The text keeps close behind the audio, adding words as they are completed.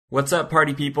What's up,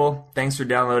 party people? Thanks for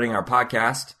downloading our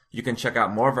podcast. You can check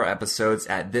out more of our episodes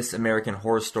at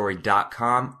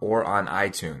thisamericanhorrorstory.com or on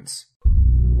iTunes.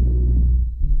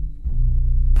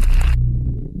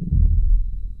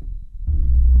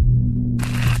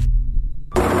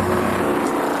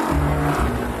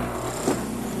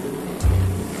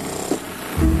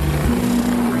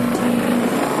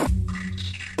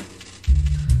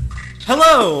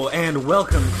 Hello, and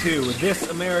welcome to This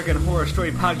American Horror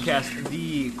Story Podcast,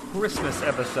 the Christmas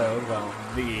episode. Well,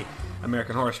 the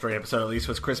American Horror Story episode, at least,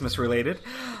 was Christmas-related.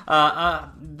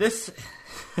 This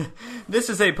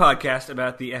is a podcast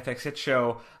about the FX hit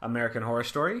show American Horror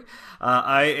Story.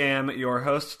 I am your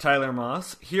host, Tyler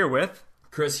Moss, here with...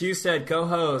 Chris Husted,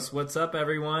 co-host. What's up,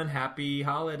 everyone? Happy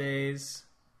holidays.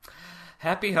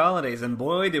 Happy holidays, and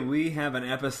boy, did we have an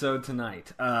episode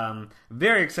tonight.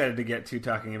 Very excited to get to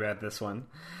talking about this one.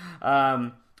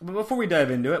 But before we dive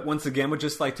into it, once again, would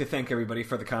just like to thank everybody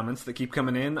for the comments that keep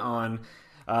coming in on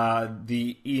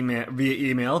the email via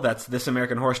email. That's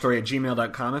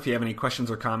thisamericanhorrorstory@gmail.com if you have any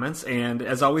questions or comments. And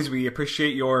as always, we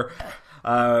appreciate your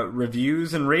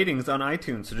reviews and ratings on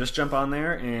iTunes. So just jump on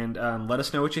there and let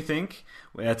us know what you think.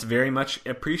 That's very much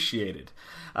appreciated.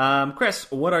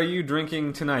 Chris, what are you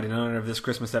drinking tonight in honor of this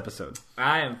Christmas episode?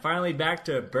 I am finally back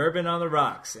to bourbon on the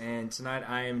rocks, and tonight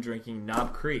I am drinking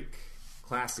Knob Creek.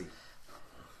 Classy.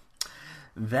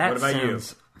 That What about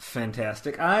sounds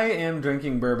fantastic. I am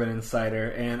drinking bourbon and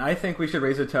cider, and I think we should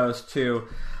raise a toast to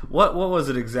what was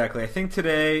it exactly? I think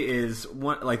today is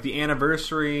the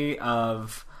anniversary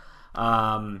of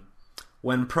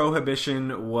when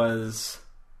Prohibition was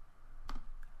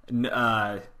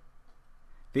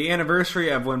the anniversary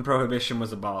of when Prohibition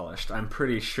was abolished. I'm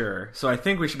pretty sure. So I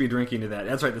think we should be drinking to that.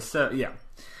 That's right.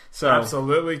 So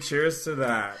Absolutely. Cheers to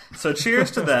that. So cheers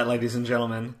to that, ladies and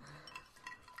gentlemen.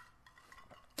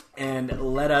 And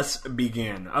let us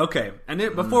begin. Okay, and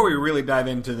before we really dive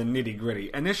into the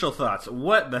nitty-gritty, initial thoughts.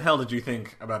 What the hell did you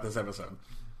think about this episode?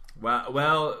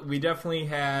 Well, we definitely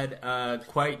had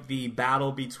quite the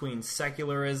battle between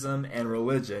secularism and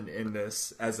religion in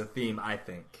this as a theme, I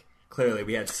think. Clearly,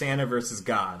 we had Santa versus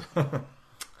God.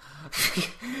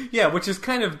 Yeah, which is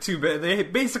kind of too bad.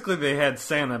 They had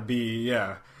Santa be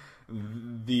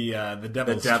the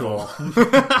devil's tool,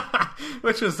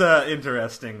 which was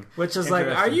interesting. Which is like,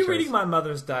 are you reading my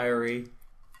mother's diary?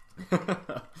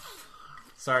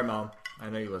 Sorry, Mom. I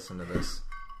know you listen to this.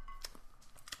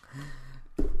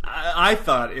 I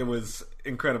thought it was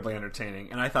incredibly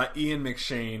entertaining, and I thought Ian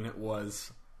McShane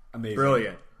was amazing.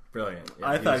 Brilliant. Yeah,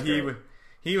 I thought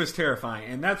he was terrifying,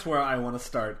 and that's where I want to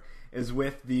start, is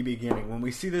with the beginning. When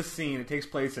we see this scene, it takes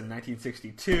place in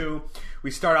 1962. We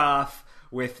start off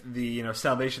with the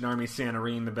Salvation Army Santa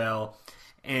ringing the bell,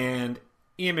 and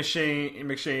Ian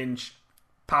McShane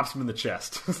pops him in the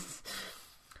chest.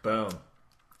 Boom.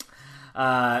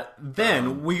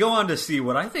 Then we go on to see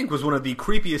what I think was one of the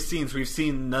creepiest scenes we've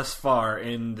seen thus far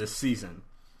in this season,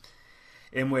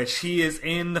 in which he is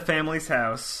in the family's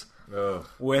house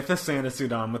with a Santa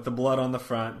suit on, with the blood on the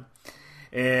front,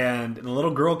 and the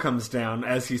little girl comes down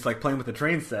as he's playing with the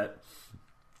train set.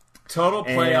 Total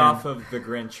play off of the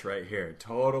Grinch right here.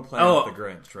 Total play off the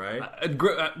Grinch, right?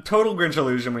 Total Grinch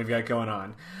illusion we've got going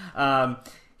on.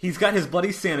 He's got his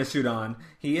bloody Santa suit on.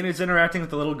 He is interacting with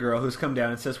the little girl who's come down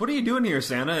and says, "What are you doing here,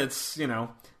 Santa? It's,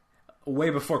 way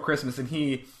before Christmas." And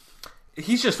I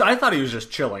thought he was just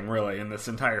chilling, really, in this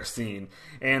entire scene.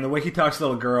 And the way he talks to the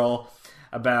little girl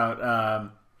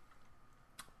about,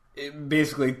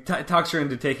 basically talks her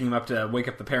into taking him up to wake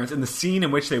up the parents. And the scene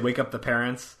in which they wake up the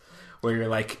parents, where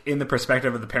you're, in the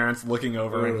perspective of the parents looking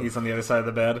over and he's on the other side of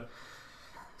the bed.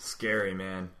 Scary,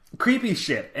 man. Creepy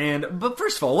shit. But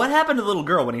first of all, what happened to the little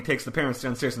girl when he takes the parents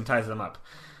downstairs and ties them up?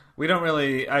 We don't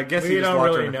really... I guess we don't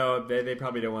really know. They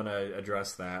probably don't want to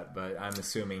address that, but I'm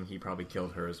assuming he probably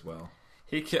killed her as well.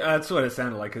 That's what it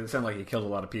sounded like. It sounded like he killed a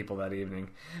lot of people that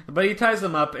evening. But he ties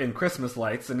them up in Christmas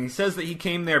lights, and he says that he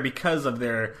came there because of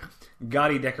their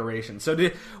gaudy decorations. So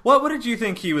what did you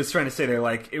think he was trying to say there?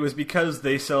 It was because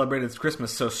they celebrated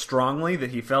Christmas so strongly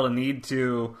that he felt a need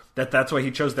to... That's why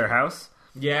he chose their house?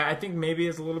 Yeah, I think maybe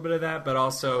it's a little bit of that, but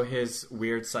also his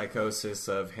weird psychosis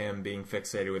of him being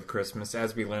fixated with Christmas,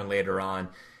 as we learn later on,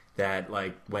 that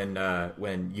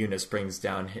when Eunice brings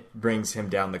him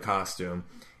down the costume,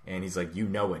 and he's like, "You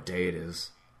know what day it is.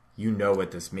 You know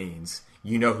what this means.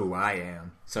 You know who I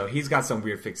am." So he's got some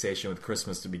weird fixation with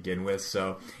Christmas to begin with.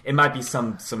 So it might be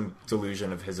some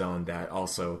delusion of his own that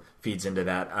also feeds into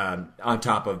that. On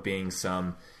top of being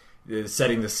some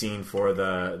setting the scene for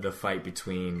the fight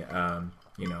between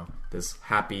this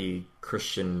happy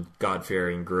Christian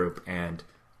God-fearing group and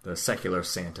the secular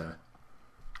Santa.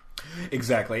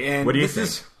 Exactly. And what do you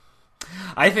this think?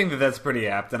 I think that that's pretty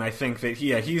apt, and I think that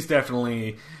he's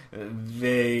definitely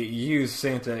they use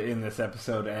Santa in this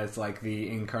episode as like the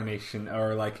incarnation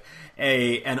or like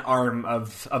an arm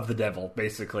of the devil,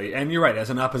 basically. And you're right,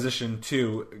 as an opposition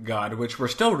to God, which we're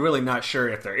still really not sure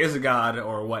if there is a God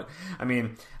or what. I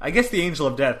mean, I guess the Angel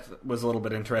of Death was a little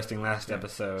bit interesting last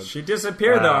episode. She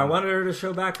disappeared though. I wanted her to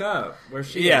show back up. Where's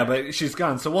she? Yeah, but she's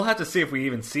gone, so we'll have to see if we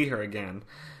even see her again.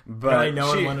 But probably no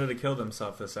one wanted to kill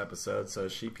themselves this episode, so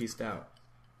she pieced out.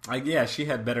 She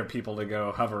had better people to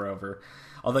go hover over.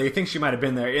 Although you think she might have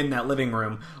been there in that living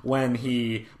room when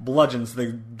he bludgeons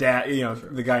the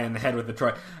the guy in the head with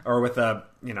the or with the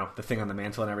the thing on the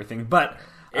mantle and everything. But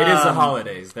it is the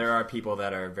holidays. There are people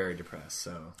that are very depressed.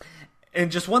 So,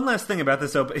 and just one last thing about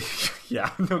this yeah,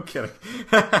 no kidding.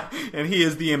 And he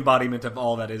is the embodiment of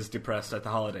all that is depressed at the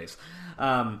holidays.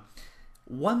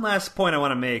 One last point I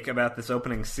want to make about this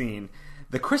opening scene.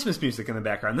 The Christmas music in the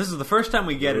background. This is the first time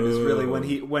we get it. Is really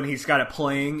when he's got it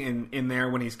playing in there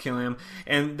when he's killing him,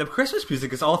 and the Christmas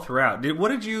music is all throughout.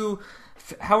 What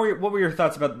were your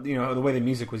thoughts about the way the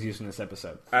music was used in this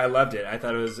episode? I loved it. I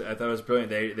thought it was brilliant.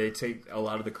 They take a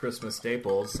lot of the Christmas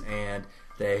staples and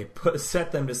they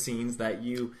set them to scenes that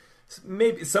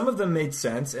maybe some of them made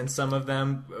sense and some of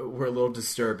them were a little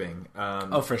disturbing.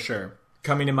 For sure.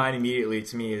 Coming to mind immediately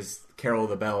to me is Carol of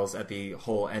the Bells at the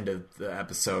whole end of the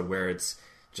episode, where it's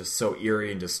just so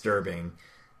eerie and disturbing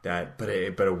but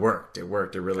it worked. It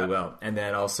worked really well. And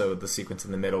then also the sequence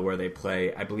in the middle where they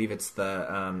play, I believe it's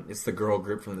the girl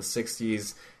group from the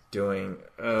 60s doing,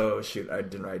 oh shoot, I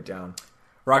didn't write it down.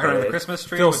 Rockin' on the Christmas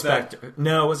Tree? Phil Spector.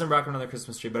 No, it wasn't Rockin' on the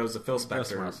Christmas Tree, but it was a Phil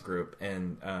Spector group,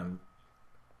 and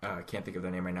I can't think of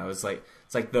their name right now. It's like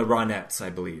the Ronettes,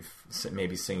 I believe,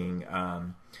 maybe singing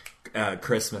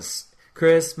Christmas,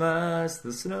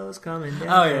 the snow's coming down.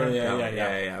 Oh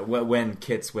yeah. When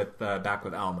Kit's back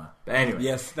with Alma. But anyway,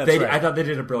 yes, that's right. I thought they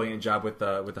did a brilliant job with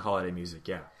the holiday music.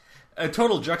 Yeah, a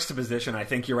total juxtaposition. I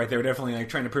think you're right. They were definitely like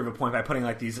trying to prove a point by putting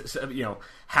like these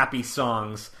happy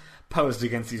songs posed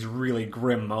against these really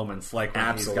grim moments, like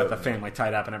when he's got the family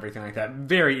tied up and everything like that.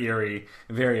 Very eerie,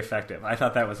 very effective. I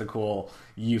thought that was a cool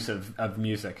use of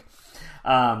music.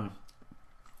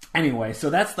 Anyway, so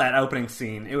that's that opening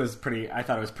scene. I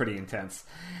thought it was pretty intense.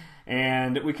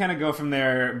 And we kind of go from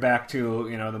there back to,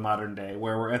 the modern day,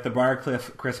 where we're at the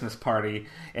Briarcliff Christmas party,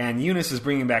 and Eunice is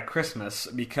bringing back Christmas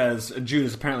because Jude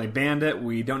has apparently banned it.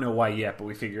 We don't know why yet, but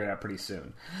we figure it out pretty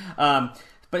soon.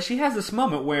 But she has this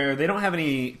moment where they don't have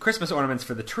any Christmas ornaments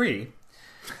for the tree,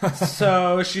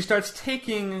 so she starts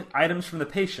taking items from the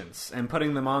patients and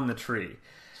putting them on the tree.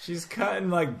 She's cutting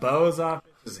like bows off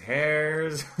his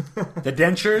hairs. The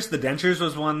dentures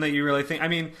was one that you really think. I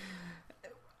mean,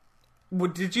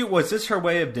 was this her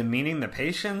way of demeaning the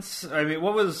patients? I mean,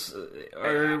 what was,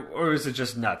 or is it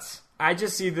just nuts? I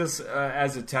just see this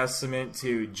as a testament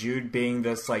to Jude being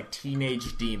this like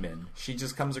teenage demon. She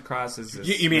just comes across as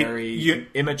this very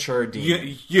immature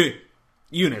demon.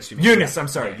 Eunice. Eunice. I'm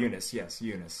sorry, Eunice. Yes,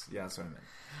 Eunice. Yeah, that's what I meant.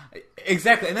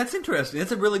 Exactly, and that's interesting.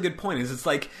 That's a really good point. It's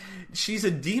like she's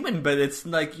a demon, but it's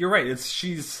like you're right.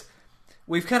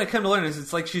 We've kind of come to learn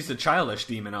it's like she's a childish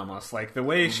demon almost. Like the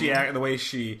way she the way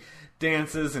she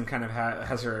dances and kind of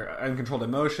has her uncontrolled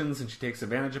emotions, and she takes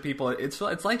advantage of people. It's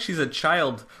like she's a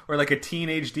child or like a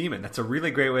teenage demon. That's a really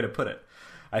great way to put it.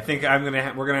 I think we're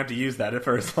gonna have to use that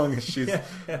for as long as she's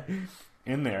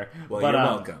in there. Well, you're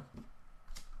welcome.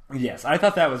 Yes, I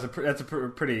thought that's a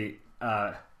pretty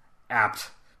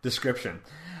apt description.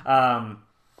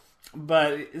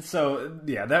 But so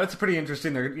yeah, that's pretty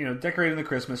interesting. They're decorating the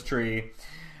Christmas tree.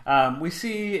 We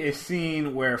see a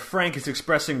scene where Frank is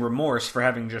expressing remorse for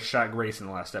having just shot Grace in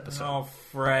the last episode. Oh,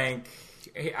 Frank.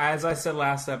 As I said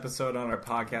last episode on our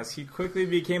podcast, he quickly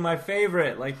became my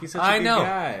favorite. Like, he's such a good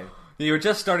guy. You were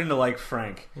just starting to like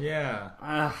Frank.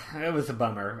 Yeah. It was a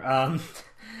bummer.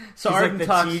 So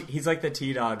he's like the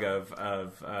T-Dog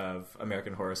of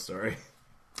American Horror Story.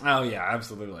 Oh, yeah,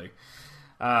 absolutely.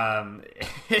 What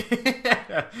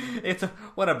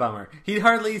a bummer.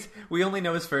 We only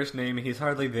know his first name. He's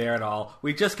hardly there at all.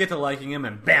 We just get to liking him,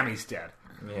 and bam, he's dead.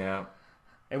 Yeah.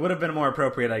 It would have been more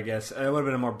appropriate, I guess. It would have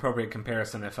been a more appropriate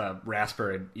comparison if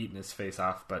Rasper had eaten his face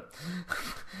off, but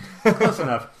close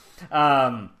enough.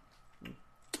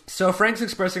 So Frank's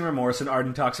expressing remorse, and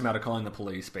Arden talks him out of calling the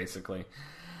police, basically.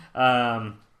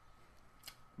 But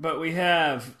we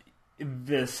have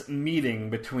this meeting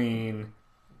between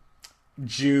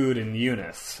Jude and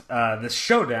Eunice. This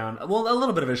showdown, well, a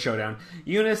little bit of a showdown.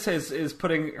 Eunice is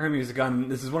putting her music on.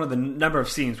 This is one of the number of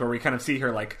scenes where we kind of see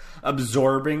her like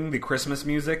absorbing the Christmas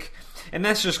music, and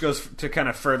that just goes to kind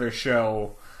of further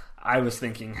show, I was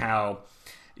thinking, how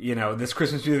this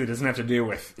Christmas movie doesn't have to do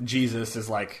with Jesus as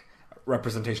like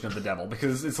representation of the devil,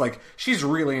 because it's like she's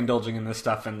really indulging in this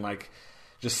stuff and like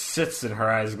just sits and her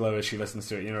eyes glow as she listens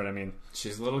to it. You know what I mean?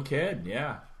 She's a little kid,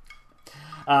 yeah.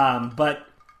 But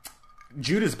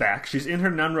Jude is back. She's in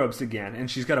her nun robes again, and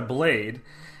she's got a blade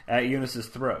at Eunice's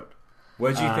throat.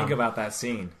 What did you think about that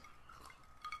scene?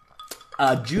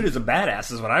 Jude is a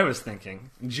badass, is what I was thinking.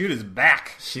 Jude is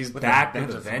back. She's back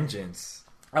with a vengeance.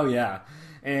 Oh yeah,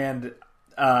 and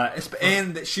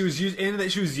that she was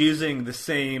using the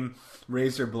same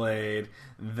razor blade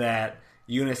that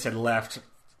Eunice had left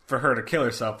for her to kill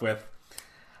herself with.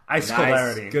 Ice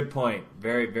Clarity. Good point.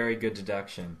 Very, very good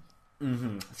deduction.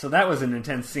 Mm-hmm. So that was an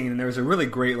intense scene, and there was a really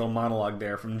great little monologue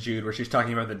there from Jude where she's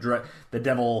talking about the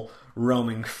devil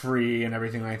roaming free and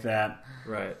everything like that.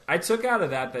 Right. I took out of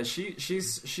that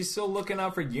she's still looking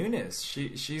out for Eunice.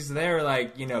 She's there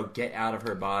like, get out of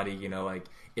her body, like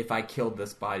if I killed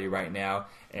this body right now,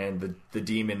 and the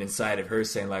demon inside of her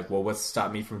saying like, well, what's to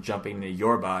stop me from jumping into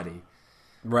your body?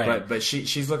 Right. But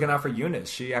she's looking out for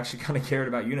Eunice. She actually kind of cared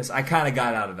about Eunice. I kind of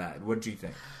got out of that. What did you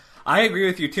think? I agree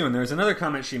with you too, and there's another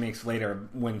comment she makes later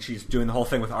when she's doing the whole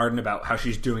thing with Arden about how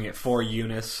she's doing it for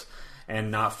Eunice and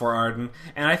not for Arden.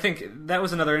 And I think that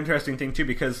was another interesting thing too,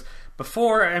 because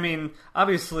before,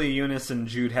 obviously Eunice and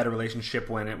Jude had a relationship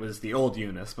when it was the old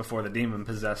Eunice, before the demon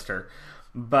possessed her.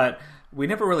 But we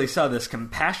never really saw this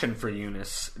compassion for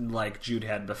Eunice like Jude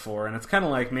had before, and it's kind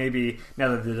of like maybe now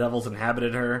that the devil's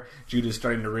inhabited her, Jude is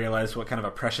starting to realize what kind of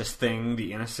a precious thing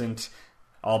the innocent,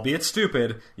 albeit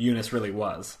stupid, Eunice really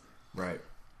was. Right.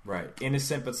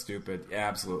 Innocent but stupid.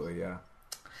 Absolutely, yeah.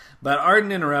 But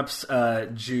Arden interrupts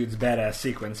Jude's badass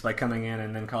sequence by coming in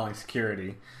and then calling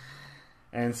security.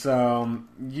 And so,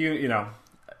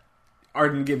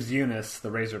 Arden gives Eunice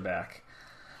the Razorback.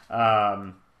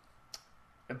 And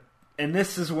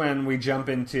this is when we jump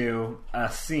into a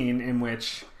scene in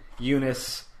which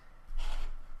Eunice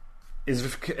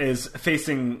is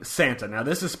facing Santa. Now,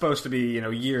 this is supposed to be,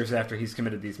 years after he's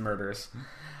committed these murders.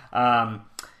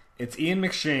 It's Ian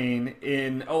McShane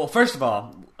in... Oh, well, first of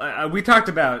all, we talked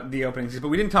about the openings, but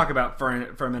we didn't talk about for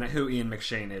a minute who Ian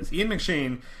McShane is. Ian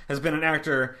McShane has been an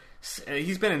actor...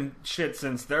 He's been in shit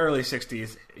since the early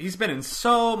 60s. He's been in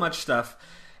so much stuff,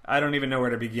 I don't even know where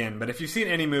to begin. But if you've seen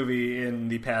any movie in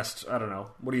the past, I don't know,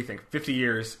 what do you think, 50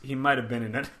 years, he might have been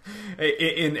in it.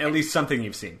 In at least something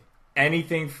you've seen.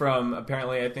 Anything from...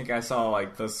 Apparently, I think I saw,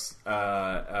 like, this...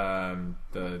 I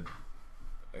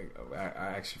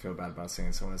actually feel bad about saying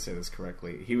this. I want to say this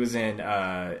correctly. He was in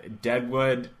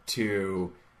Deadwood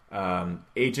to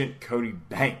Agent Cody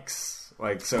Banks.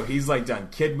 Like, so he's like done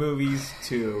kid movies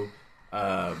to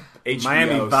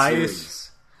HBO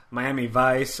Miami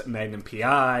Vice, Magnum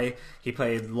PI. He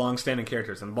played long-standing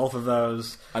characters in both of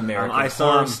those. American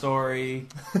Horror Story.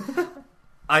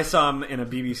 I saw him in a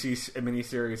BBC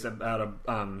miniseries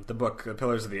about the book The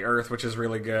Pillars of the Earth, which is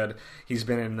really good. He's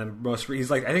been in the most... He's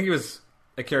like... I think he was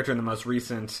a character in the most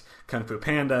recent Kung Fu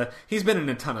Panda. He's been in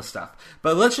a ton of stuff.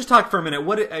 But let's just talk for a minute.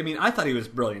 I thought he was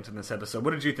brilliant in this episode.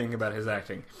 What did you think about his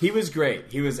acting? He was great.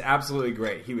 He was absolutely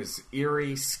great. He was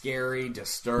eerie, scary,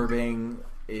 disturbing.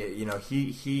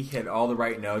 He hit all the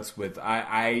right notes with...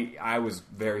 I was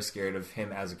very scared of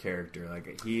him as a character.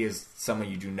 Like, he is someone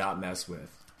you do not mess with.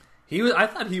 I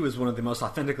thought he was one of the most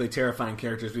authentically terrifying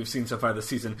characters we've seen so far this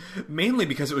season, mainly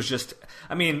because it was just...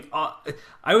 I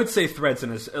would say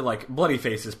Thredson is... Like, Bloody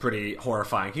Face is pretty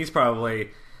horrifying. He's probably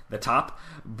the top,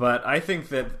 but I think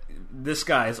that this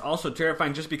guy is also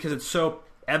terrifying just because it's so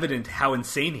evident how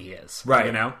insane he is.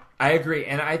 Right. I agree,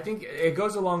 and I think it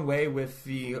goes a long way with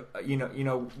the...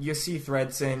 you see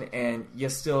Thredson, and you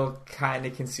still kind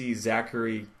of can see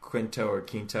Zachary Quinto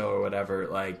or whatever.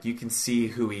 Like, you can see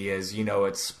who he is.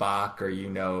 It's Spock, or you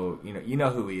know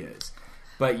who he is.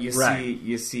 But you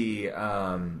see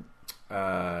Ian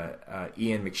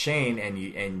McShane, and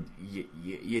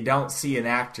you don't see an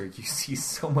actor. You see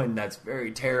someone that's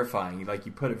very terrifying. Like,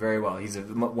 you put it very well. He's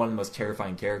one of the most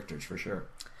terrifying characters for sure.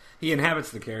 He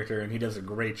inhabits the character, and he does a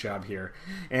great job here.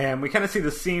 And we kind of see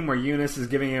the scene where Eunice is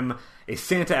giving him a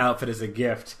Santa outfit as a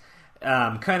gift.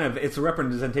 It's a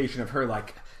representation of her,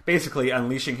 like, basically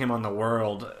unleashing him on the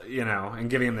world, and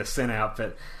giving him the sin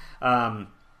outfit. And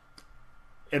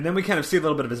then we kind of see a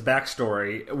little bit of his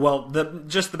backstory. Well,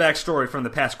 just the backstory from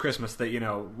the past Christmas that,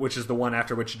 which is the one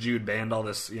after which Jude banned all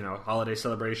this, holiday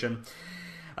celebration.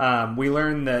 We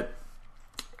learn that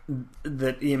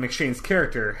Ian McShane's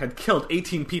character had killed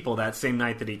 18 people that same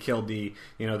night that he killed the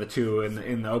two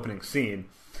in the opening scene.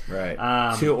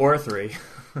 Right. 2 or 3.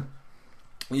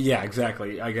 Yeah,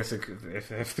 exactly. I guess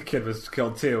if the kid was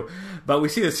killed too. But we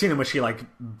see the scene in which he, like,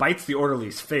 bites the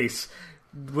orderly's face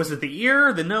was it the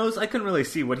ear, the nose? I couldn't really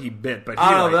see what he bit, but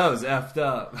that was effed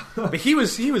up. but he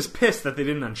was pissed that they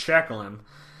didn't unshackle him,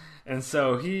 and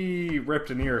so he ripped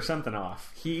an ear or something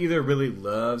off. He either really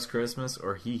loves Christmas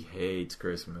or he hates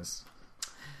Christmas.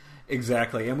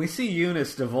 Exactly, and we see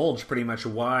Eunice divulge pretty much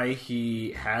why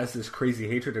he has this crazy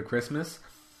hatred of Christmas.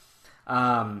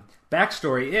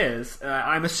 Backstory is,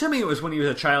 I'm assuming it was when he was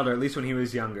a child, or at least when he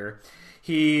was younger.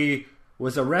 He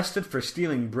was arrested for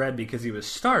stealing bread because he was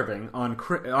starving on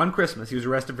Christmas. He was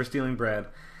arrested for stealing bread,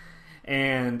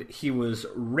 and he was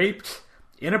raped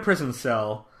in a prison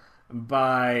cell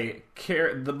by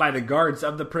the guards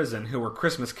of the prison who were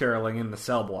Christmas caroling in the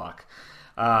cell block.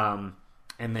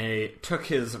 And they took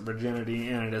his virginity,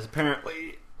 and it has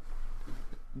apparently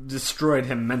destroyed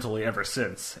him mentally ever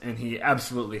since. And he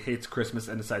absolutely hates Christmas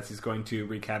and decides he's going to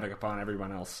wreak havoc upon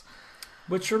everyone else.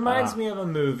 Which reminds me of a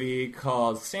movie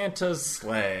called Santa's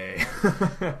Sleigh.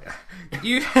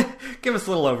 You give us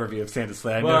a little overview of Santa's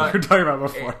Sleigh. I know what we were talking about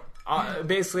before.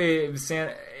 Basically,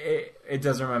 Santa. It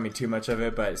doesn't remind me too much of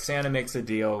it, but Santa makes a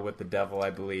deal with the devil, I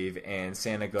believe, and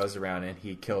Santa goes around and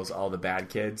he kills all the bad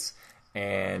kids.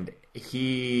 And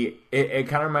it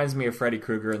kind of reminds me of Freddy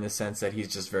Krueger in the sense that he's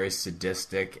just very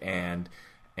sadistic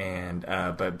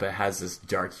but has this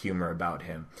dark humor about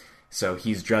him. So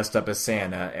he's dressed up as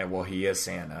Santa, and he is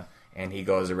Santa, and he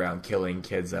goes around killing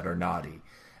kids that are naughty.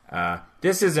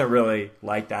 This isn't really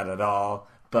like that at all,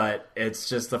 but it's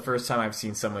just the first time I've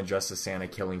seen someone dressed as Santa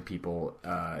killing people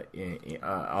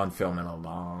on film in a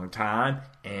long time,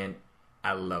 and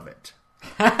I love it.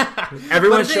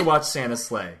 Everyone should watch Santa's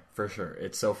Sleigh, for sure.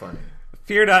 It's so funny.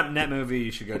 Fear.net movie,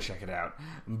 you should go check it out.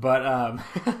 But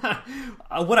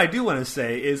what I do want to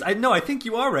say is, I think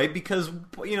you are right, because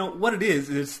what it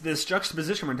is this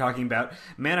juxtaposition we're talking about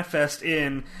manifest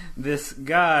in this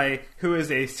guy who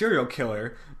is a serial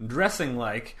killer dressing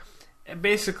like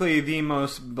basically the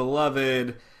most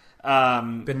beloved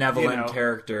benevolent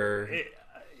character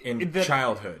in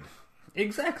childhood.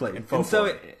 Exactly.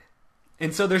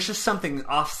 And so there's just something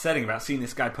offsetting about seeing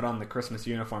this guy put on the Christmas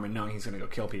uniform and knowing he's going to go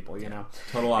kill people,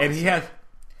 Total opposite.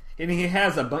 And he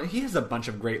has a bunch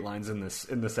of great lines in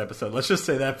this episode. Let's just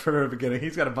say that from the beginning.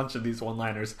 He's got a bunch of these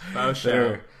one-liners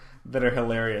that are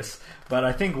hilarious. But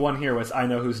I think one here was, "I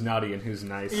know who's naughty and who's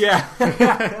nice." Yeah.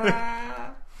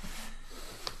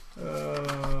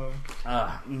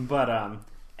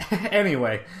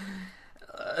 Anyway.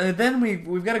 Then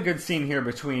we've got a good scene here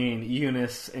between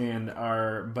Eunice and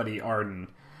our buddy Arden.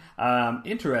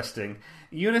 Interesting.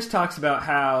 Eunice talks about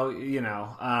how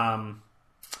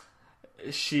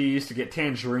she used to get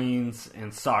tangerines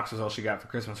and socks was all she got for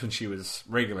Christmas when she was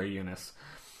regular Eunice,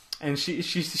 and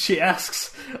she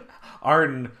asks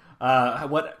Arden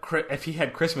what if he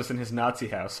had Christmas in his Nazi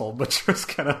household, which was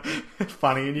kind of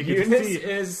funny. And Eunice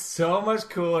is so much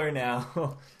cooler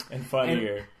now and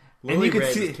funnier. Lily Ray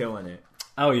is killing it.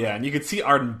 Oh yeah, and you could see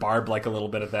Arden barb like a little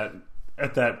bit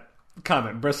at that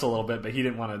comment, bristle a little bit, but he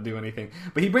didn't want to do anything.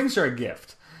 But he brings her a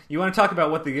gift. You want to talk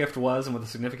about what the gift was and what the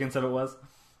significance of it was?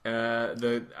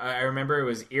 I remember it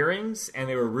was earrings, and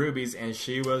they were rubies, and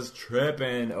she was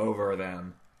tripping over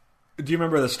them. Do you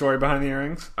remember the story behind the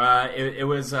earrings? It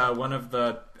was one of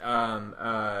the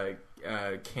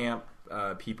camp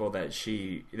people that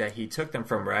he took them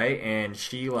from, right? And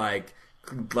she like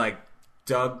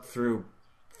dug through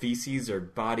feces or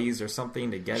bodies or something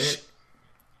to get it.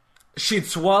 She'd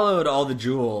swallowed all the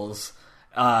jewels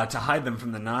to hide them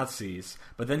from the Nazis,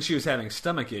 but then she was having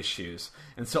stomach issues,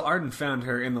 and so Arden found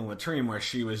her in the latrine where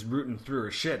she was rooting through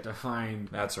her shit to find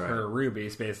her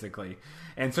rubies, basically.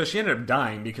 And so she ended up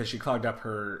dying because she clogged up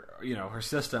her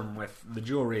system with the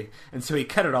jewelry, and so he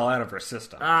cut it all out of her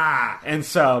system. And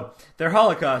so they're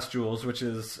Holocaust jewels, which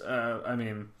is,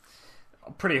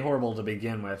 pretty horrible to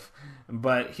begin with,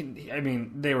 but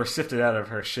they were sifted out of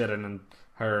her shit and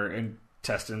her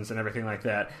intestines and everything like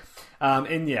that.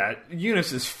 And yeah,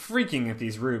 Eunice is freaking at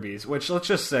these rubies, which, let's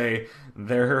just say,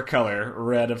 they're her color,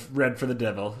 red for the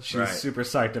devil. She's super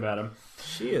psyched about them.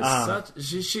 She is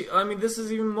she. This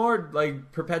is even more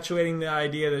like perpetuating the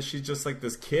idea that she's just like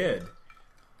this kid,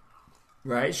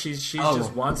 right? She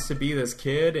just wants to be this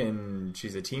kid, and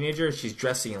she's a teenager. She's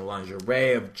dressing in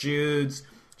lingerie of Jude's.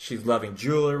 She's loving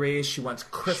jewelry. She wants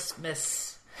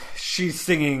Christmas. She's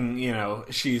singing,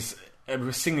 she's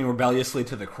singing rebelliously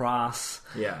to the cross.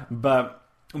 Yeah. But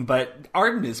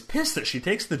Arden is pissed that she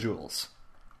takes the jewels.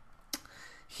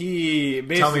 He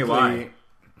basically... Tell me why.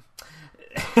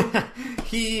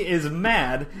 he is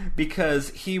mad because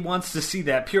he wants to see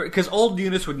that pure. Because old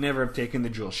Eunice would never have taken the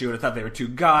jewel. She would have thought they were too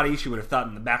gaudy. She would have thought,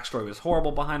 and the backstory was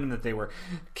horrible behind them, that they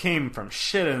came from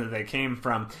shit, and that they came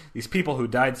from these people who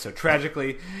died so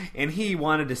tragically. And he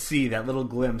wanted to see that little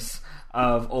glimpse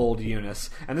of old Eunice.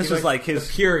 And this was like his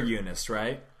the pure Eunice,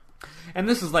 right? And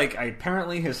this is like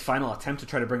apparently his final attempt to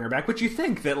try to bring her back, which you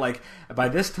think that like by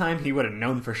this time he would have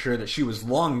known for sure that she was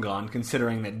long gone,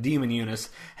 considering that Demon Eunice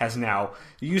has now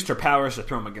used her powers to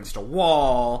throw him against a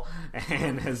wall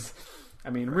and has, I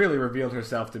mean, really revealed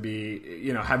herself to be,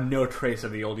 have no trace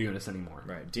of the old Eunice anymore.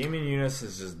 Right. Demon Eunice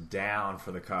is just down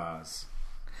for the cause.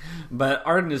 But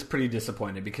Arden is pretty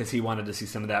disappointed because he wanted to see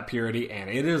some of that purity, and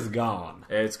it is gone.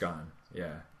 It's gone.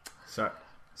 Yeah.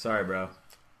 Sorry, bro.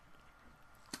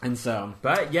 And so,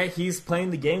 but yet he's playing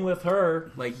the game with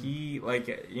her.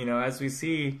 As we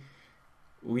see,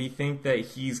 we think that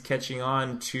he's catching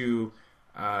on to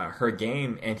her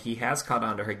game, and he has caught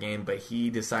on to her game. But he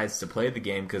decides to play the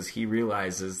game because he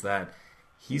realizes that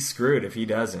he's screwed if he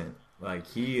doesn't. Like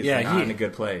he is not in a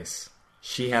good place.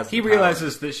 She has. He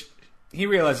realizes that. He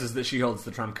realizes that she holds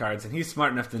the trump cards, and he's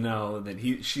smart enough to know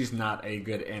that she's not a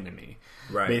good enemy.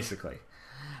 Right. Basically,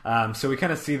 so we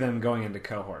kind of see them going into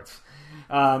cohorts.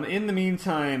 In the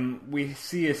meantime, we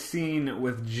see a scene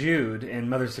with Jude and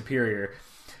Mother Superior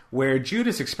where Jude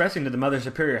is expressing to the Mother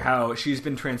Superior how she's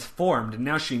been transformed, and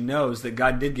now she knows that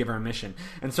God did give her a mission.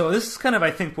 And so this is kind of,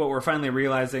 I think, what we're finally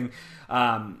realizing.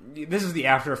 This is the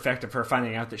after effect of her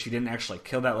finding out that she didn't actually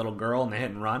kill that little girl in the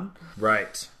hit and run.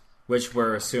 Right. Which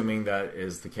we're assuming that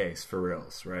is the case for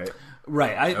reals, right?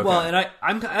 Right.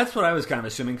 I'm that's what I was kind of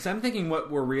assuming, because I'm thinking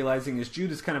what we're realizing is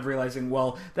Jude is kind of realizing,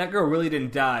 well, that girl really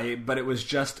didn't die, but it was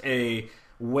just a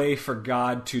way for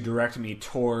God to direct me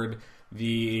toward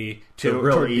being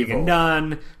a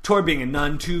nun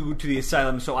to the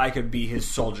asylum, so I could be his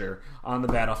soldier on the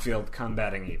battlefield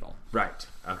combating evil. Right.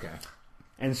 Okay.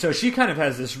 And so she kind of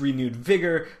has this renewed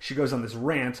vigor. She goes on this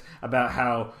rant about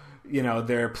how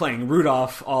they're playing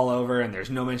Rudolph all over, and there's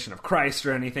no mention of Christ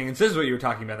or anything. And so this is what you were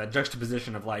talking about, that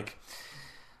juxtaposition of like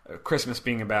Christmas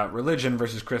being about religion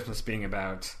versus Christmas being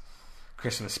about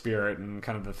Christmas spirit and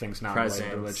kind of the things not related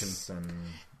to religion,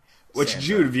 which Santa.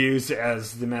 Jude views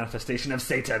as the manifestation of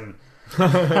Satan.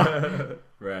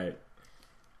 Right.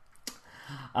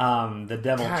 The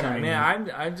devil. God,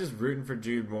 man, I'm just rooting for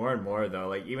Jude more and more, though.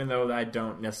 Like, even though I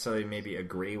don't necessarily maybe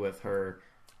agree with her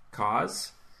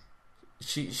cause,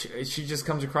 she just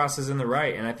comes across as in the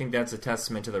right, and I think that's a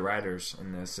testament to the writers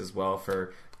in this as well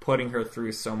for putting her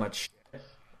through so much shit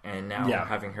and now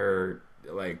having her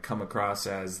like come across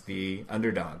as the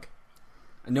underdog.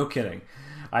 No kidding.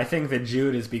 I think that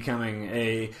Jude is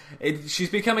becoming she's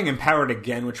becoming empowered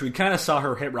again, which we kind of saw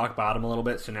her hit rock bottom a little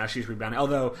bit, so now she's rebounding.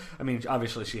 Although, I mean,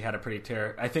 obviously she had a pretty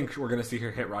tear. I think we're going to see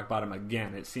her hit rock bottom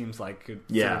again. It seems like in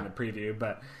the preview,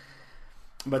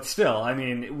 but still, I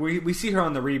mean, we see her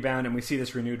on the rebound, and we see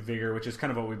this renewed vigor, which is kind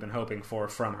of what we've been hoping for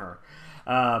from her.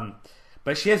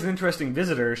 But she has an interesting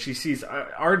visitor. She sees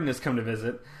Arden has come to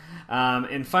visit,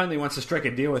 and finally wants to strike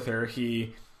a deal with her.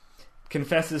 He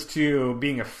confesses to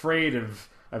being afraid of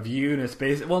Eunice.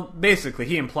 Basically,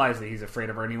 he implies that he's afraid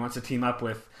of her, and he wants to team up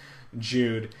with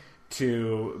Jude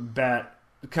to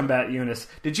combat Eunice.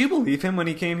 Did you believe him when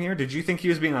he came here? Did you think he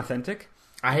was being authentic?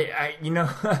 I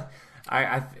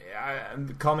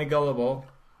call me gullible,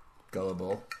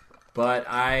 but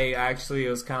I actually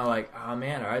was kind of like, oh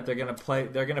man, all right, they're gonna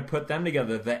put them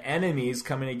together. The enemies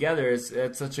coming together.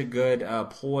 It's such a good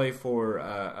ploy for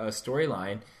a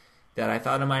storyline that I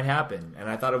thought it might happen, and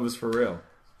I thought it was for real.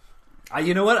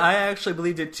 You know what? I actually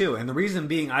believed it too, and the reason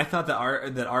being, I thought that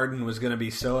Arden was going to be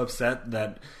so upset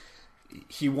that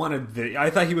I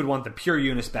thought he would want the pure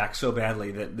Eunice back so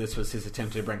badly that this was his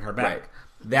attempt to bring her back. Right.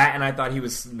 That, and I thought he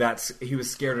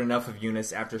was scared enough of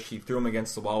Eunice after she threw him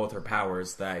against the wall with her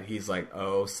powers that he's like,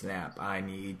 oh snap, I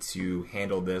need to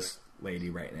handle this lady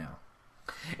right now.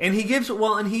 And he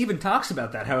even talks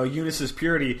about that, how Eunice's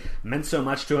purity meant so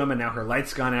much to him, and now her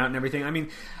light's gone out and everything. I mean,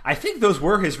 I think those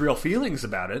were his real feelings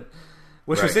about it,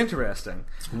 which was interesting.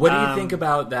 What do you think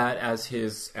about that as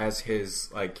his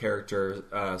like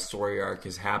character story arc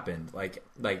has happened? Like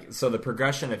so the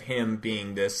progression of him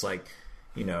being this like,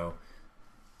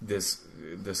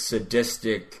 the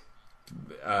sadistic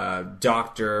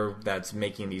doctor that's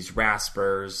making these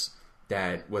raspers,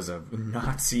 that was a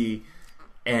Nazi,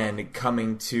 and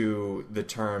coming to the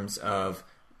terms of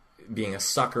being a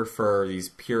sucker for these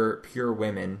pure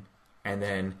women, and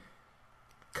then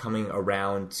coming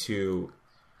around to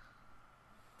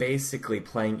basically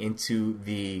playing into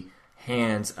the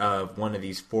hands of one of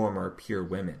these former pure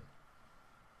women.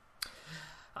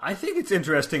 I think it's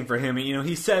interesting for him. You know,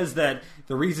 he says that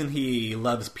the reason he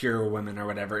loves pure women or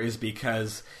whatever is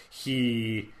because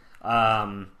he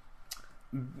has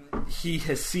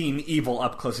seen evil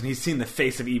up close and he's seen the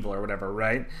face of evil or whatever,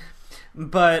 right?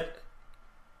 But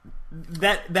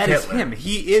that is him.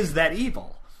 He is that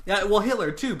evil. Yeah, well,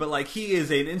 Hitler too, but like he is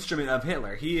an instrument of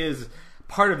Hitler. He is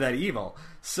part of that evil.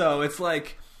 So it's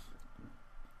like,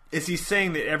 is he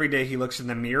saying that every day he looks in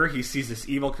the mirror, he sees this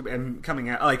evil coming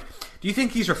out? Like, do you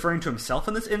think he's referring to himself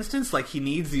in this instance? Like, he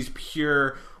needs these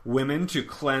pure women to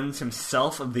cleanse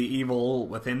himself of the evil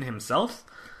within himself?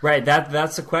 Right.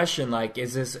 That's the question. Like,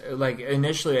 is this like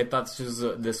initially? I thought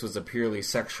this was a purely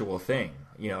sexual thing.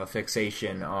 You know, a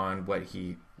fixation on what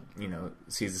he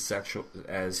sees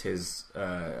as his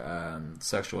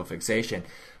sexual fixation.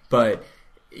 But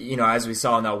as we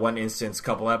saw in that one instance a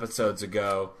couple episodes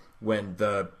ago, when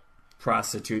the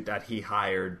prostitute that he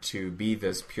hired to be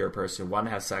this pure person wanted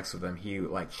to have sex with him, he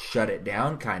like shut it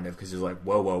down kind of because he's like,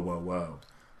 whoa,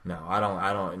 no, I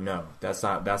don't know, that's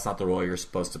not the role you're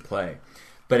supposed to play.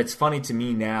 But it's funny to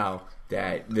me now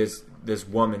that this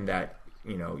woman that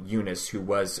Eunice, who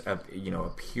was a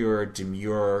pure,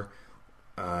 demure,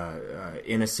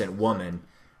 innocent woman,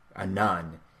 a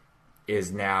nun,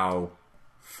 is now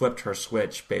flipped her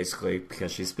switch basically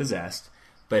because she's possessed,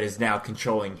 but is now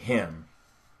controlling him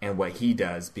and what he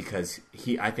does because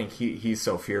I think he's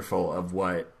so fearful of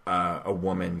what a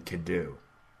woman could do,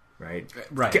 right?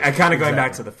 Right. I kind of going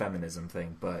back to the feminism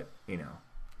thing, but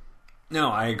No,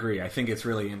 I agree. I think it's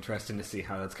really interesting to see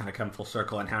how that's kind of come full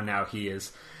circle and how now he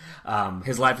is.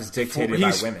 His life is dictated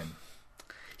by women.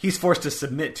 He's forced to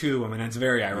submit to women. And it's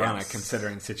very ironic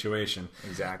considering the situation.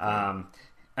 Exactly.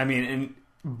 I mean, and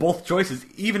both choices,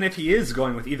 even if he is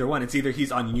going with either one, it's either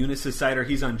he's on Eunice's side or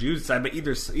he's on Jude's side, but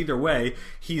either way,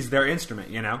 he's their instrument,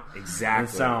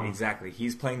 Exactly. Exactly.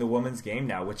 He's playing the woman's game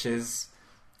now, which is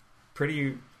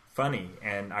pretty funny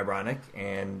and ironic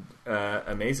and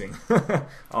amazing.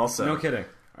 Also, no kidding.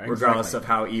 Regardless of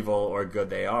how evil or good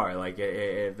they are, like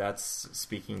that's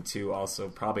speaking to also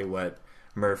probably what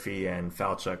Murphy and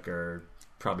Falchuk are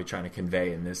probably trying to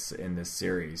convey in this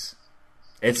series.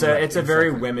 It's a very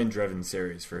women-driven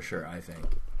series for sure, I think.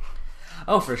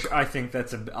 Oh, for sure. I think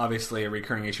that's obviously a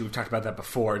recurring issue. We've talked about that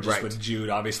before, just with Jude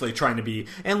obviously trying to be,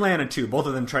 and Lana too, both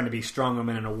of them trying to be strong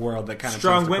women in a world that kind of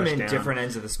strong women, different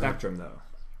ends of the spectrum, though.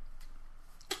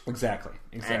 Exactly.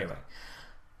 Anyway.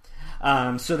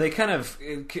 So they kind of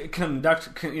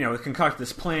concoct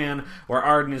this plan where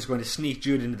Arden is going to sneak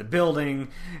Jude into the building,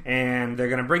 and they're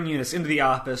going to bring Eunice into the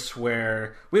office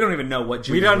where we don't even know what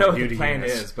Jude. We don't know what the plan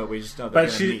is, but we just know.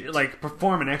 But she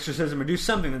perform an exorcism or do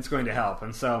something that's going to help,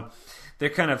 and so they're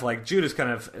kind of like Jude is kind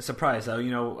of surprised.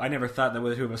 Though I never thought that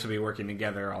the two of us would be working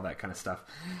together, all that kind of stuff.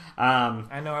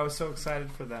 I know. I was so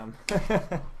excited for them.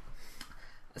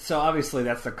 So obviously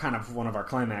that's the kind of one of our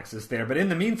climaxes there. But in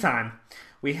the meantime,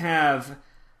 we have,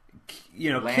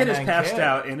 Kit is passed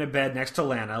out in a bed next to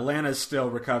Lana. Lana's still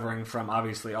recovering from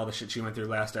obviously all the shit she went through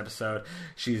last episode.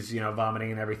 She's,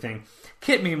 vomiting and everything.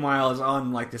 Kit, meanwhile, is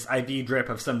on like this IV drip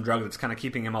of some drug that's kind of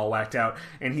keeping him all whacked out,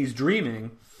 and he's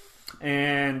dreaming.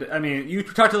 And I mean, you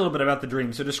talked a little bit about the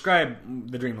dream, so describe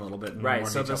the dream a little bit. Right.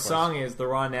 So the song is the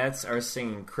Ronettes are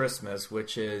singing "Christmas,"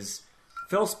 which is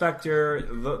Phil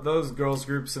Spector. Those girls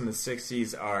groups in the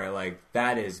 '60s are like,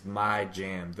 that is my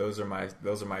jam. Those are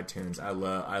my tunes. I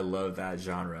love that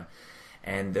genre.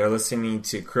 And they're listening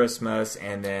to Christmas,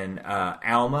 and then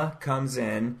Alma comes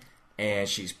in, and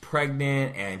she's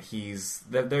pregnant, and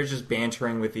they're just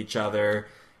bantering with each other.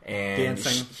 And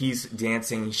he's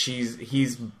dancing.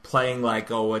 He's playing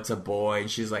like, oh, it's a boy. And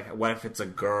she's like, what if it's a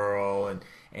girl?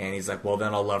 And he's like, well,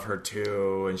 then I'll love her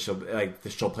too. And she'll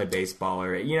play baseball,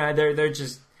 or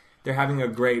they're having a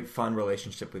great fun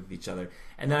relationship with each other.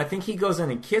 And then I think he goes in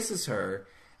and kisses her,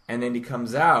 and then he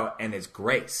comes out and it's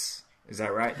Grace. Is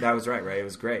that right? That was right? It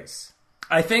was Grace.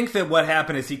 I think that what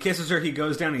happened is he kisses her, he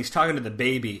goes down, and he's talking to the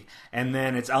baby, and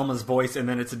then it's Alma's voice, and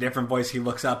then it's a different voice. He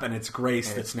looks up, and it's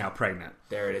Grace that's now pregnant.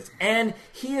 There it is. And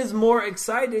he is more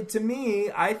excited to me,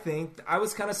 I think. I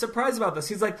was kind of surprised about this.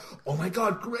 He's like, oh my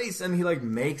God, Grace! And he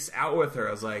makes out with her.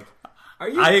 I was like,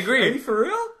 I agree. Are you for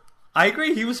real? I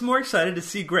agree. He was more excited to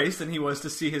see Grace than he was to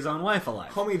see his own wife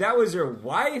alive. Homie, that was your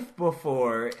wife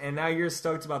before, and now you're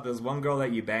stoked about this one girl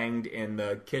that you banged in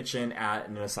the kitchen at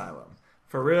an asylum.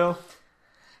 For real?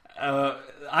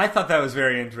 I thought that was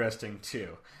very interesting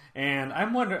too, and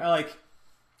I'm wondering,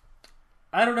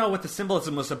 I don't know what the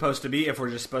symbolism was supposed to be. If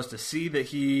we're just supposed to see that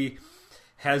he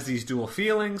has these dual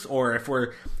feelings, or if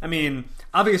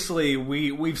obviously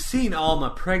we've seen Alma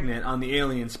pregnant on the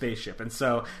alien spaceship, and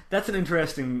so that's an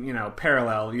interesting,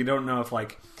 parallel. You don't know if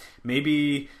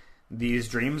maybe these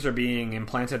dreams are being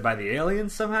implanted by the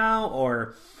aliens somehow,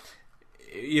 or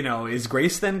is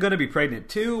Grace then going to be pregnant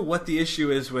too? What the issue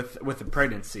is with the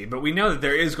pregnancy? But we know that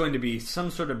there is going to be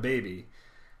some sort of baby.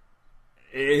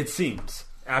 It seems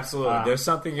absolutely there's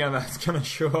something that's going to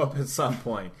show up at some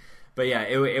point. But yeah,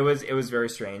 it was very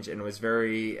strange, and it was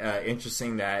very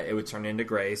interesting that it would turn into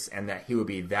Grace, and that he would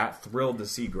be that thrilled to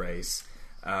see Grace.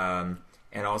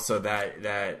 And also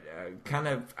that kind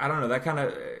of, I don't know, that kind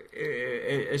of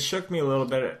it shook me a little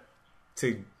bit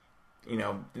to,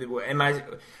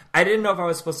 I didn't know if I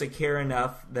was supposed to care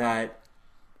enough that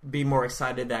be more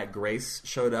excited that Grace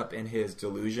showed up in his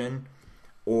delusion,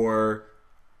 or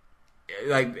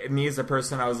like me as a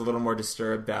person, I was a little more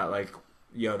disturbed that like,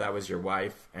 that was your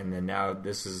wife, and then now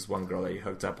this is one girl that you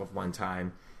hooked up with one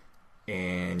time,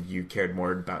 and you cared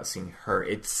more about seeing her.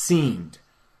 It seemed,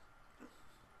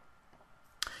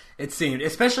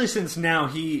 especially since now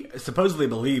he supposedly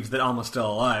believes that Alma's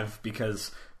still alive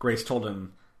because Grace told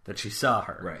him that she saw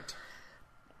her. Right.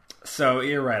 So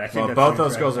you're right. I think that's both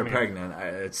those girls are pregnant.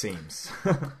 It seems.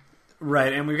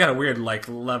 Right, and we've got a weird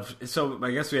love. So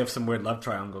I guess we have some weird love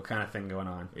triangle kind of thing going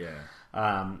on.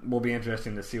 Yeah. Will be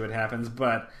interesting to see what happens,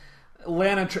 but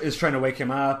Lana is trying to wake him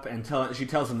up, and she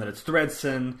tells him that it's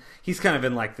Thredson. He's kind of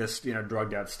in like this,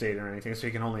 drugged out state or anything, so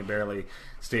he can only barely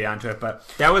stay onto it. But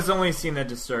that was the only scene that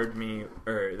disturbed me,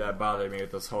 or that bothered me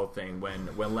with this whole thing. When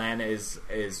Lana is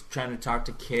trying to talk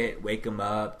to Kit, wake him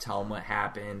up, tell him what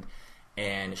happened,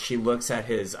 and she looks at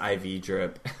his IV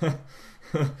drip, and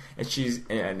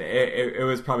it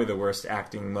was probably the worst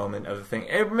acting moment of the thing.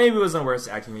 Maybe it wasn't the worst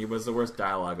acting; it was the worst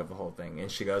dialogue of the whole thing. And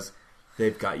she goes,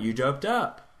 "They've got you doped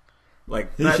up."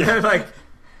 Like that, yeah. Like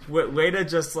way to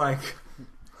just show,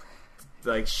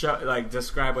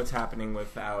 describe what's happening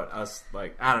without us.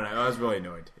 Like, I don't know. I was really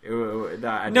annoyed.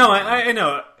 I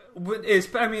know.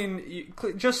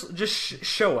 Just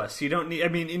show us. You don't need.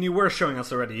 And you were showing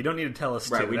us already. You don't need to tell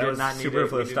us. Right. Too. We that did was not need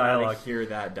superfluous dialogue. to hear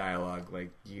that dialogue. Like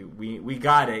we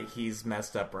got it. He's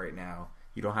messed up right now.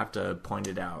 You don't have to point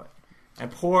it out.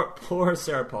 And poor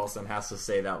Sarah Paulson has to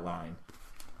say that line.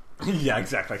 Yeah,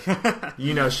 exactly.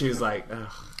 She was like,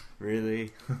 ugh,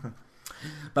 really?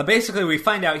 But basically, we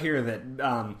find out here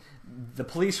that the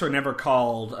police were never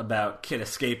called about Kit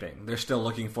escaping. They're still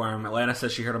looking for him. Atlanta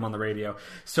says she heard him on the radio.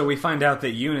 So we find out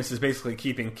that Eunice is basically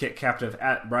keeping Kit captive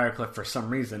at Briarcliff for some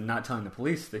reason, not telling the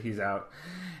police that he's out.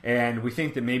 And we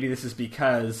think that maybe this is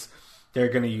because they're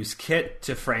going to use Kit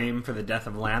to frame for the death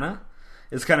of Lana.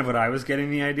 Is kind of what I was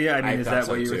getting the idea. I mean, is that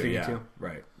what you were thinking too?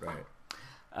 Right.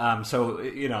 So,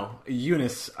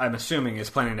 Eunice, I'm assuming, is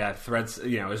planning to have Threads,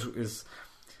 is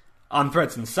on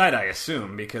Thredson's side, I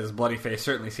assume, because Bloodyface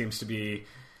certainly seems to be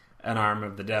an arm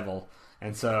of the devil.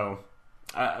 And so,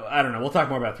 I don't know. We'll talk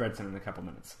more about Thredson in a couple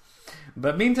minutes.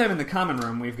 But meantime, in the common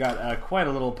room, we've got quite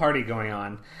a little party going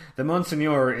on. The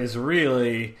Monsignor is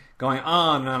really going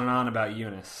on and on and on about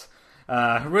Eunice.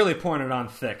 Really pouring it on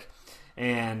thick.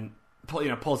 And,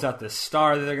 pulls out this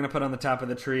star that they're going to put on the top of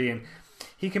the tree, and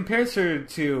he compares her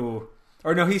to,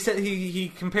 he said he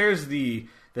compares the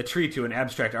tree to an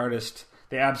abstract artist,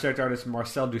 the abstract artist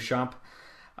Marcel Duchamp.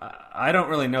 I don't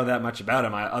really know that much about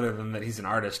him, other than that he's an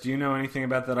artist. Do you know anything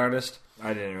about that artist?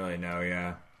 I didn't really know.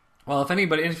 Yeah. Well, if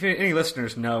any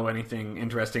listeners know anything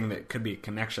interesting that could be a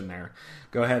connection there,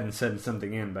 go ahead and send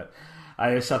something in. But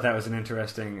I just thought that was an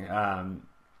interesting,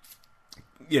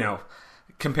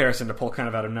 comparison to pull kind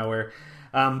of out of nowhere.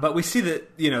 But we see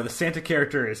that, the Santa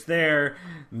character is there.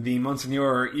 The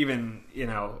Monsignor even,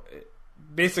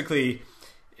 basically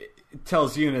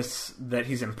tells Eunice that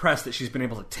he's impressed that she's been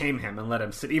able to tame him and let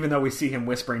him sit, even though we see him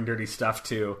whispering dirty stuff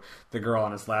to the girl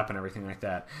on his lap and everything like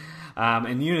that.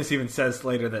 And Eunice even says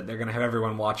later that they're going to have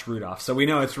everyone watch Rudolph. So we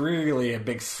know it's really a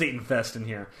big Satan fest in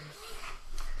here.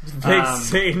 Big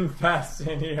Satan fest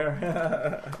in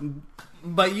here.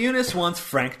 But Eunice wants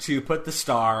Frank to put the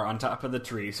star on top of the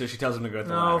tree, so she tells him to go get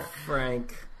the ladder. No,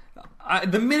 Frank.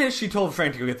 The minute she told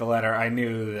Frank to go get the ladder, I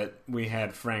knew that we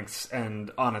had Frank's end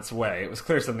on its way. It was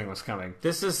clear something was coming.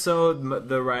 This is so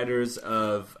the writers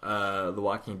of The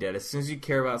Walking Dead. As soon as you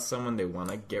care about someone, they want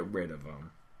to get rid of them.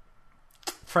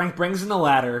 Frank brings in the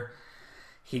ladder.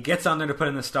 He gets on there to put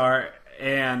in the star,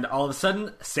 and all of a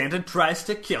sudden, Santa tries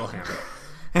to kill him.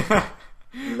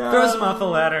 No. Throws him off the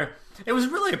ladder. It was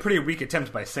really a pretty weak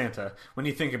attempt by Santa when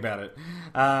you think about it.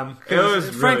 It was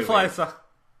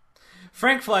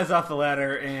Frank flies off the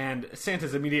ladder, and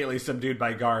Santa's immediately subdued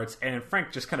by guards, and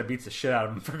Frank just kind of beats the shit out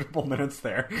of him for a couple minutes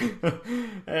there.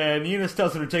 And Eunice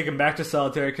tells him to take him back to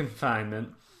solitary confinement,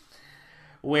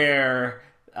 where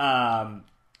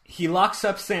he locks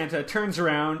up Santa, turns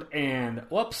around, and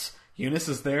whoops, Eunice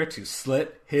is there to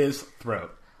slit his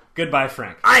throat. Goodbye,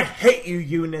 Frank. I hate you,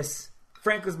 Eunice.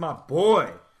 Frank was my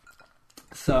boy.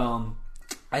 So,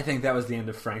 I think that was the end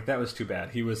of Frank. That was too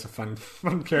bad. He was a fun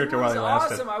character while he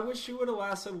lasted. Awesome. I wish he would have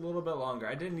lasted a little bit longer.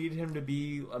 I didn't need him to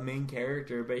be a main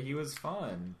character, but he was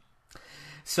fun.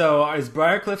 So, is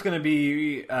Briarcliff going to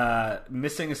be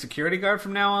missing a security guard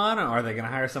from now on, or are they going to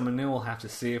hire someone new? We'll have to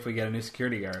see if we get a new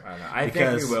security guard. I don't know. I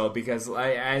think we will, because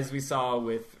as we saw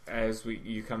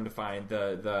you come to find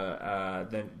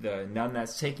the nun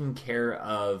that's taking care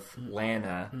of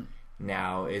Lana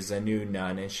now is a new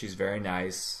nun, and she's very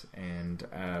nice and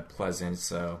pleasant.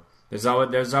 So there's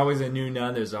always a new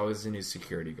nun. There's always a new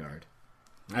security guard.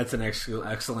 That's an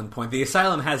excellent point. The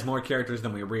asylum has more characters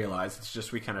than we realize. It's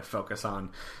just we kind of focus on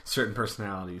certain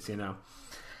personalities, you know.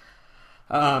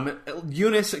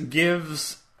 Eunice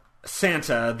gives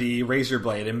Santa the razor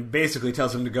blade and basically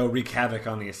tells him to go wreak havoc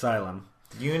on the asylum.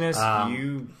 Eunice,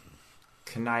 you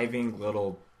conniving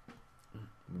little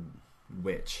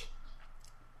witch.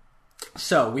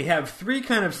 So we have three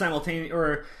kind of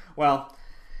simultaneous,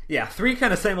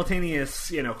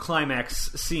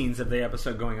 climax scenes of the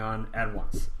episode going on at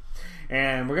once.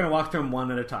 And we're going to walk through them one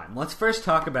at a time. Let's first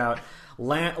talk about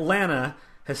Lana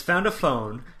has found a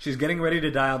phone. She's getting ready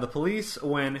to dial the police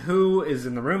when who is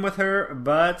in the room with her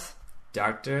but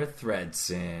Dr.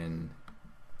 Thredson.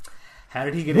 How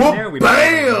did he get in there? We don't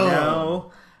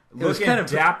know. It was kind of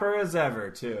dapper as ever,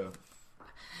 too.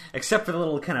 Except for the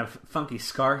little kind of funky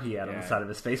scar he had on the side of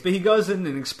his face. But he goes in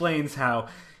and explains how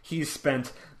he's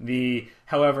spent the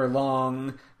however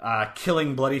long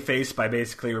killing Bloodyface by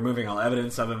basically removing all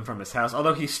evidence of him from his house.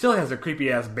 Although he still has a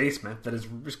creepy-ass basement that is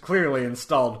clearly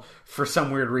installed for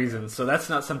some weird reason. So that's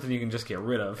not something you can just get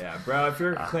rid of. Yeah, bro, if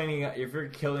you're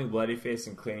killing Bloodyface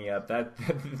and cleaning up, that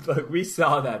look, we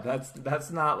saw that.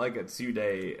 That's not like a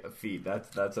 2-day feat.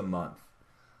 That's a month.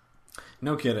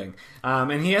 No kidding.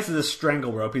 And he has this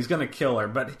strangle rope. He's going to kill her,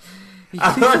 but he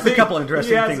says a couple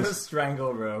interesting things. He has a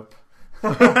strangle rope.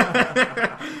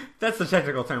 That's the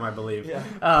technical term, I believe.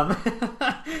 Yeah.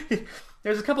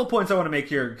 There's a couple points I want to make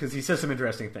here because he says some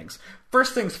interesting things.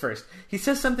 First things first, he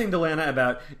says something to Lana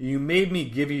about, you made me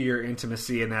give you your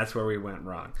intimacy and that's where we went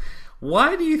wrong.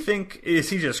 Why do you think, is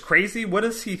he just crazy? What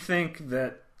does he think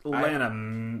that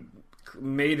Lana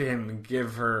made him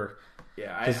give her?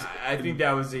 Yeah, I think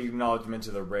that was the acknowledgement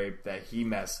to the rape that he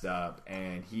messed up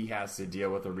and he has to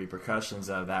deal with the repercussions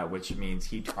of that, which means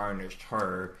he tarnished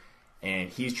her and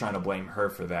he's trying to blame her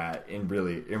for that. In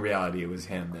reality, it was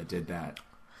him that did that.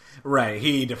 Right,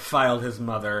 he defiled his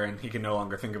mother and he can no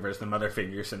longer think of her as the mother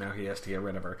figure, so now he has to get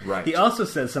rid of her. Right. He also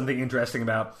says something interesting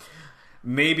about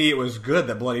maybe it was good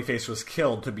that Bloodyface was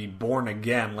killed to be born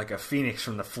again like a phoenix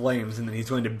from the flames, and then he's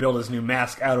going to build his new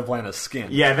mask out of Lana's skin.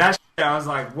 Yeah, that shit, I was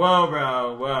like, whoa,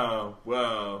 bro,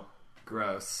 whoa,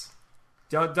 gross.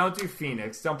 Don't do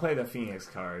Phoenix. Don't play the Phoenix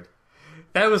card.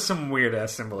 That was some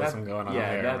weird-ass symbolism going on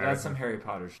there. Yeah, that's some Harry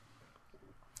Potter shit.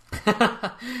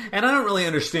 And I don't really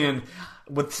understand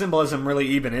what symbolism really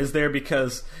even is there,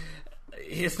 because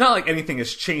it's not like anything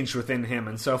has changed within him.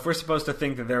 And so if we're supposed to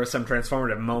think that there was some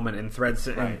transformative moment in Threads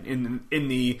in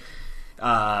the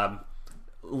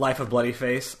life of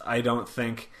Bloodyface, I don't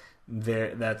think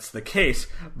that's the case.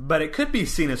 But it could be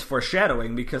seen as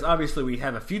foreshadowing, because obviously we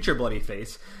have a future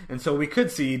Bloodyface, and so we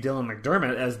could see Dylan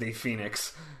McDermott as the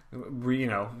Phoenix,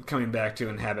 coming back to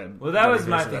inhabit. Well, that was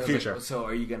my thing. The future. Like, so,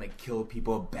 are you gonna kill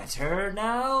people better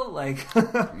now? Like,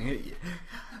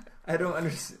 I don't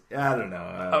understand. I don't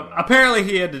know. Apparently,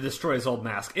 he had to destroy his old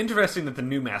mask. Interesting that the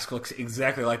new mask looks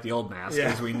exactly like the old mask,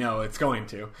 as we know it's going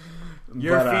to.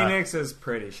 Your Phoenix is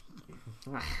pretty.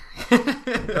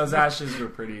 Those ashes were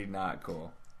pretty not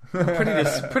cool.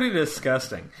 pretty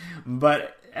disgusting.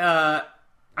 But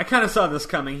I kind of saw this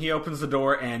coming. He opens the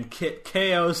door and Kit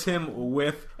KOs him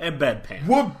with a bedpan.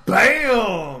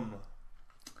 Wha-bam!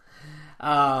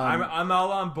 I'm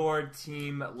all on board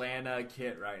Team Lana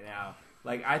Kit right now.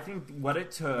 Like, I think what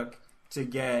it took to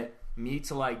get me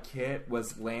to like Kit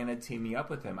was Lana teaming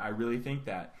up with him. I really think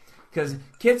that. Because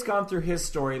Kit's gone through his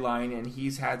storyline and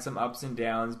he's had some ups and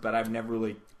downs, but I've never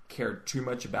really cared too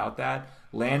much about that.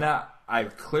 Lana,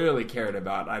 I've clearly cared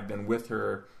about. I've been with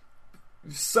her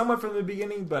somewhat from the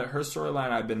beginning, but her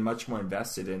storyline I've been much more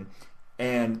invested in.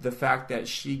 And the fact that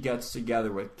she gets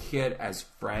together with Kit as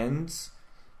friends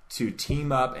to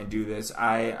team up and do this,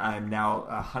 I'm now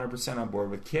 100% on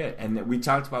board with Kit. And we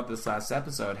talked about this last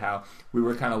episode, how we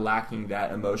were kind of lacking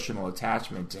that emotional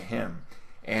attachment to him.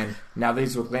 And now that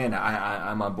he's with Lana,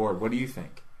 I'm on board. What do you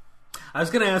think? I was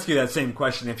going to ask you that same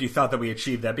question if you thought that we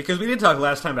achieved that, because we did talk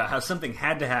last time about how something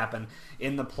had to happen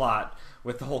in the plot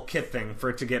with the whole Kit thing for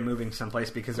it to get moving someplace,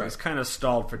 because it was kind of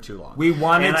stalled for too long. We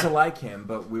wanted to like him,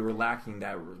 but we were lacking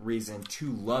that reason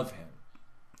to love him.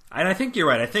 And I think you're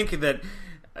right. I think that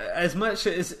as much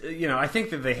as, I think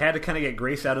that they had to kind of get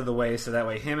Grace out of the way so that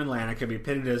way him and Lana could be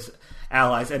pitted as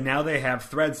allies, and now they have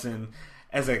Thredson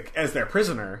as their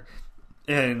prisoner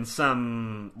in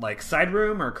some like side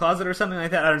room or closet or something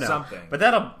like that. I don't know. Something. But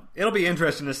it'll be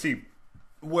interesting to see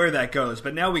where that goes.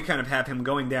 But now we kind of have him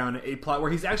going down a plot where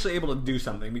he's actually able to do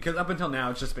something, because up until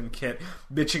now it's just been Kit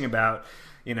bitching about,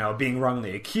 being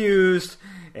wrongly accused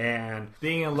and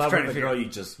being in love with the girl you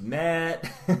just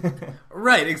met.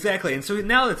 Right, exactly. And so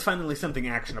now it's finally something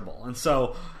actionable. And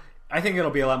so I think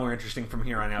it'll be a lot more interesting from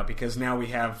here on out, because now we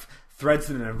have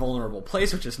Thredson in a vulnerable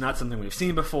place, which is not something we've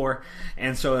seen before.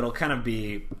 And so it'll kind of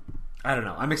be, I don't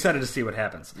know. I'm excited to see what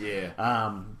happens.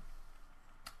 Yeah.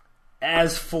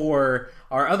 As for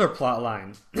our other plot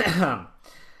line,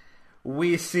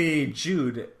 we see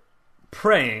Jude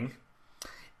praying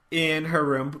in her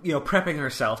room, prepping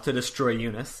herself to destroy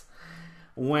Eunice.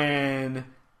 When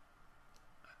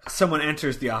someone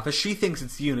enters the office, she thinks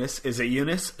it's Eunice. Is it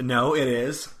Eunice? No, it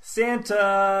is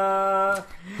Santa!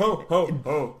 Ho, ho,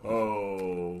 ho,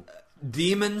 ho.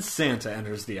 Demon Santa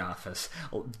enters the office.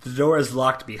 The door is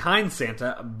locked behind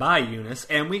Santa by Eunice,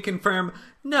 and we confirm,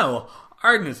 no,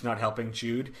 Arden is not helping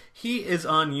Jude. He is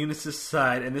on Eunice's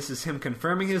side, and this is him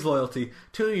confirming his loyalty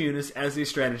to Eunice as a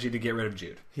strategy to get rid of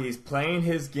Jude. He's playing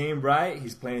his game right.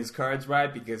 He's playing his cards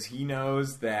right, because he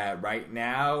knows that right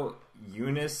now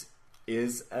Eunice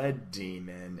is a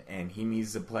demon, and he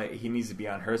needs to be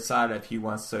on her side if he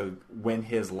wants to win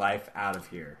his life out of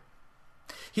here.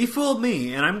 He fooled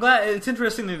me, and I'm glad. It's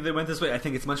interesting that they went this way. I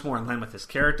think it's much more in line with his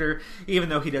character, even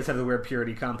though he does have the weird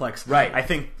purity complex. Right. I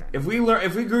think if we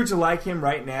grew to like him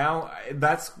right now,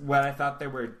 that's what I thought they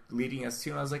were leading us to.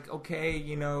 And I was like, okay,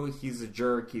 he's a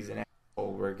jerk, he's an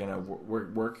asshole.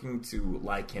 We're working to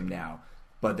like him now,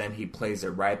 but then he plays it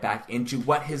right back into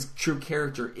what his true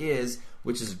character is,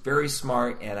 which is very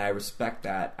smart, and I respect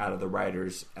that out of the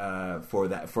writers for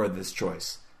this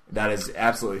choice. That is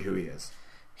absolutely who he is.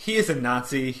 He is a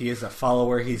Nazi. He is a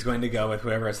follower. He's going to go with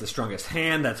whoever has the strongest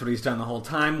hand. That's what he's done the whole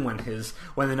time. When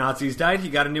the Nazis died,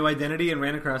 he got a new identity and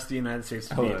ran across the United States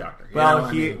to be a doctor.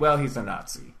 He's a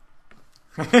Nazi.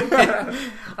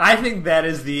 I think that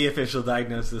is the official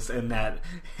diagnosis, and that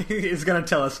is going to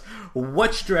tell us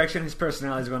which direction his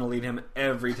personality is going to lead him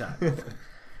every time.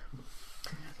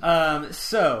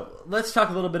 So let's talk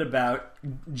a little bit about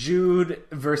Jude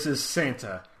versus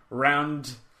Santa.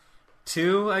 Round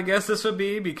 2, I guess this would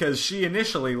be, because she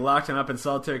initially locked him up in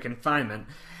solitary confinement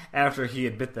after he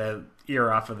had bit the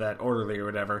ear off of that orderly or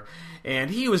whatever,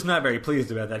 and he was not very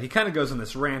pleased about that. He kind of goes on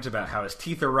this rant about how his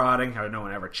teeth are rotting, how no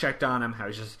one ever checked on him, how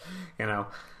he's just,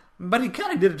 but he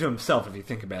kind of did it to himself if you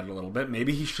think about it a little bit.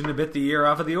 Maybe he shouldn't have bit the ear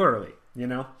off of the orderly,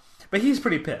 But he's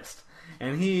pretty pissed,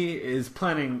 and he is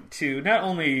planning to not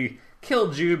only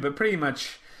kill Jude, but pretty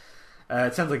much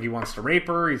it sounds like he wants to rape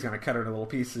her. He's going to cut her into little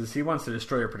pieces. He wants to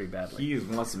destroy her pretty badly. He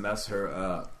wants to mess her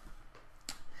up.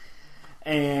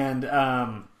 And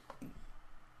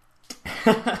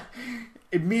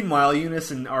meanwhile, Eunice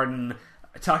and Arden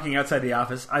talking outside the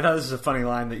office. I thought this was a funny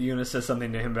line that Eunice says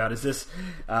something to him about. Is this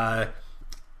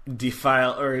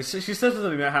defile? Or she says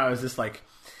something about how is this like...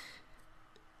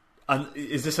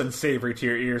 is this unsavory to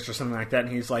your ears or something like that?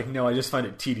 And he's like, no, I just find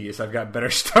it tedious. I've got better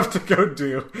stuff to go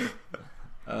do.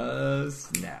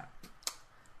 Snap.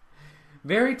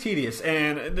 Very tedious,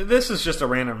 and this is just a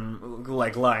random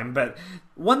line. But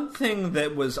one thing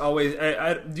that was always,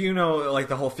 do you know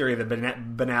the whole theory of the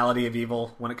banality of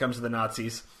evil when it comes to the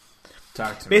Nazis?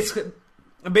 Talk to me.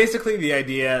 Basically, the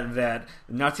idea that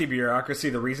Nazi bureaucracy,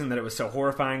 the reason that it was so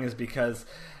horrifying is because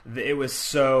it was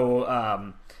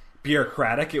so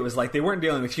bureaucratic. It was like they weren't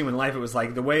dealing with human life. It was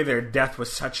like the way their death was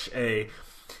such a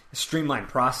streamlined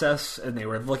process, and they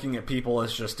were looking at people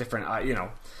as just different,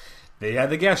 they had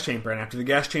the gas chamber, and after the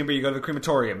gas chamber you go to the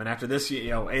crematorium, and after this,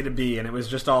 A to B, and it was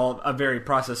just all a very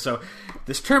process. So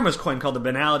this term was coined called the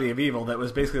banality of evil, that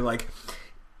was basically like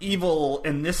evil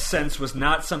in this sense was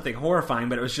not something horrifying,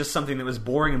 but it was just something that was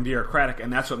boring and bureaucratic,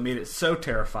 and that's what made it so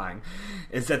terrifying,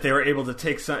 is that they were able to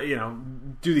take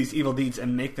some, do these evil deeds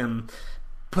and make them,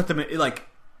 put them in,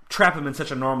 trap him in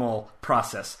such a normal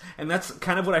process. And that's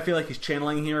kind of what I feel like he's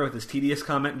channeling here with his tedious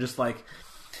comment, just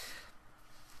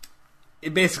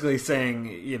basically saying,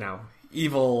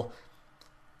 evil...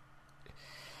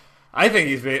 I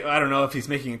think I don't know if he's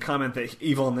making a comment that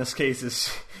evil in this case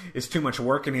is too much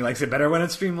work and he likes it better when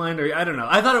it's streamlined, or I don't know.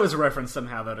 I thought it was a reference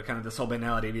somehow, though, to kind of this whole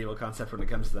banality of evil concept when it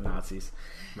comes to the Nazis.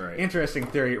 Right. Interesting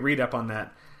theory. Read up on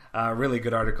that. Really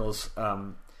good articles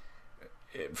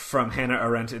from Hannah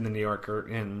Arendt in the New Yorker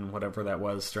in whatever that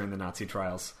was during the Nazi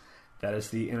trials. That is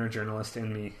the inner journalist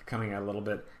in me coming out a little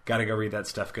bit. Got to go read that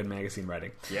stuff. Good magazine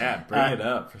writing. Yeah, bring it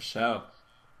up for sure.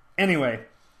 Anyway.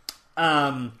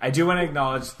 I do want to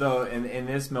acknowledge, though, in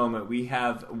this moment, we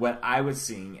have what I was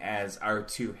seeing as our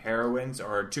two heroines,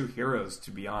 or two heroes, to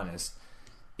be honest,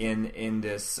 in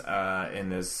this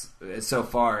so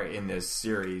far in this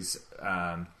series,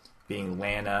 being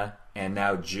Lana and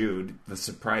now Jude, the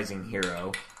surprising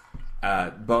hero.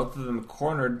 Both of them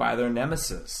cornered by their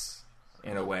nemesis,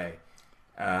 in a way.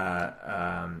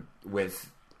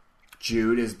 With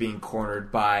Jude as being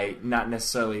cornered by, not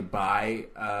necessarily by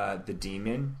the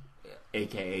demon,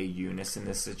 aka Eunice in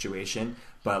this situation,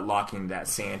 but locking that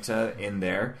Santa in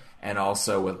there, and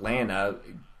also with Lana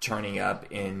turning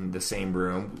up in the same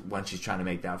room when she's trying to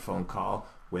make that phone call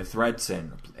with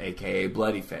Redson, aka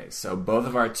Bloodyface. So both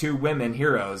of our two women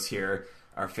heroes here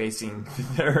are facing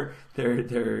their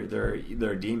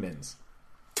demons.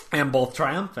 And both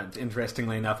triumphant,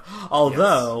 interestingly enough.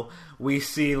 Although we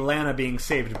see Lana being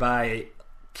saved by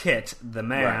Kit, the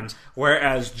man, right,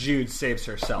 whereas Jude saves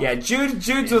herself. Yeah,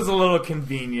 Jude's was a little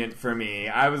convenient for me.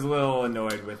 I was a little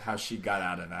annoyed with how she got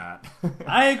out of that.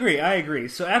 I agree.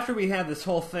 So after we have this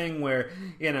whole thing where,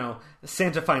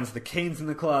 Santa finds the canes in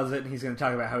the closet, and he's going to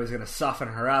talk about how he's going to soften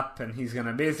her up, and he's going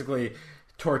to basically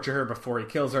torture her before he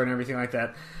kills her and everything like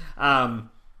that.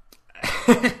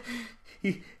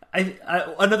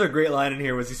 Another great line in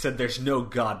here was he said, "There's no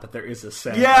God, but there is a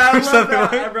Santa." Yeah,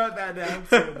 I wrote that down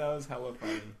too. That was hella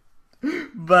funny.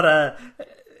 But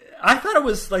I thought it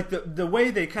was like the way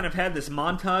they kind of had this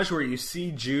montage where you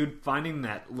see Jude finding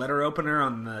that letter opener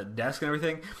on the desk and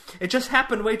everything. It just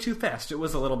happened way too fast. It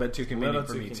was a little bit too convenient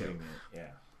for me too.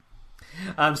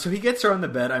 Yeah. So he gets her on the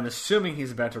bed. I'm assuming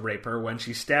he's about to rape her when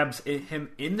she stabs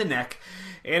him in the neck.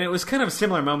 And it was kind of a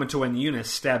similar moment to when Eunice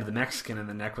stabbed the Mexican in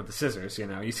the neck with the scissors.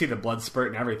 You see the blood spurt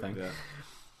and everything. Yeah.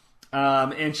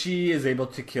 And she is able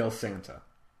to kill Santa.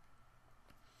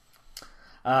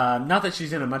 Not that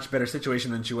she's in a much better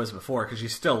situation than she was before, because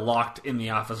she's still locked in the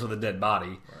office with a dead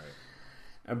body.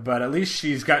 Right. But at least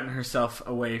she's gotten herself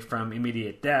away from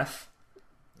immediate death.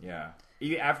 Yeah.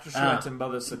 After she went to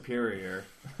Mother Superior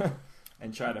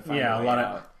and tried to find a way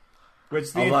out.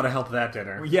 A lot of help that did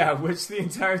her. Yeah, which the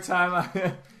entire time,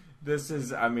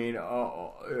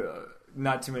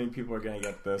 not too many people are going to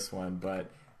get this one, but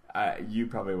you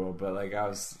probably will. But I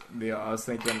was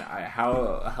thinking,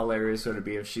 how hilarious would it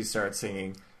be if she started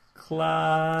singing,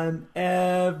 "Climb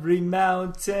every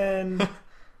mountain,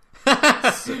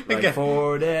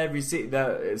 forward every sea."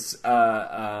 That is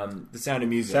the Sound of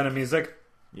Music. Sound of Music.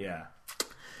 Yeah,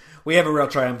 we have a real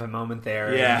triumphant moment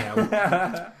there.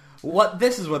 Yeah.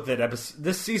 This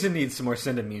this season needs some more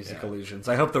Sound of Music illusions.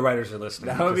 I hope the writers are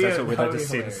listening, because that's what we'd like to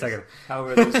see in a second.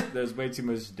 However, there's way too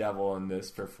much devil in this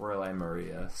for Fräulein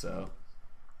Maria, so.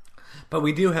 But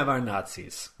we do have our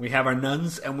Nazis. We have our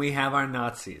nuns, and we have our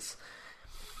Nazis.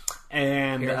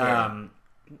 And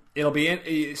it'll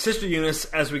be Sister Eunice,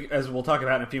 as we'll talk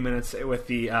about in a few minutes with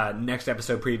the next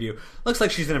episode preview. Looks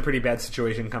like she's in a pretty bad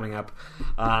situation coming up.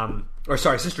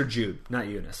 Sister Jude, not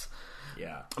Eunice.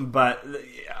 Yeah. But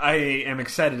I am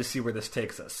excited to see where this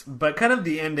takes us. But kind of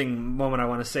the ending moment I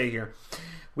want to say here.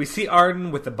 We see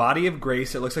Arden with the body of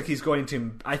Grace. It looks like he's going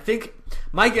to... I think...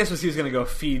 My guess was he was going to go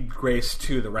feed Grace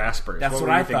to the Raspers. That's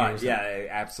what I thought. Yeah,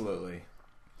 absolutely.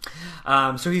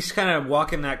 So he's kind of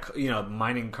walking that,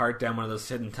 mining cart down one of those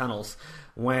hidden tunnels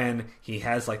when he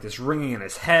has this ringing in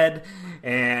his head.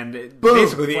 And boom,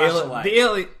 basically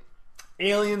the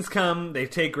aliens come. They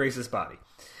take Grace's body.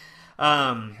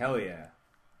 Hell yeah.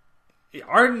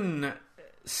 Arden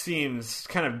seems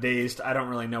kind of dazed. I don't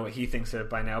really know what he thinks of it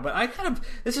by now, but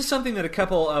this is something that a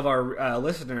couple of our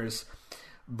listeners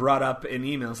brought up in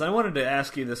emails. I wanted to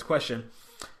ask you this question.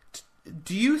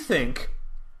 Do you think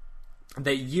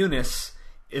that Eunice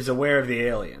is aware of the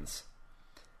aliens?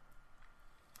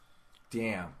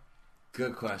 Damn.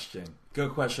 Good question.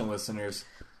 Good question, listeners.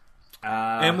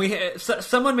 And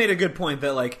someone made a good point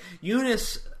that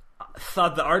Eunice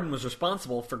thought that Arden was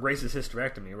responsible for Grace's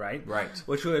hysterectomy, right? Right.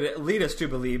 Which would lead us to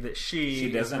believe that she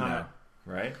doesn't know,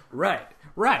 right?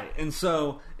 Right. And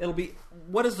so it'll be,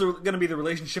 what is going to be the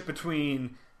relationship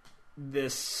between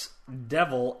this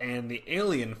devil and the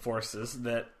alien forces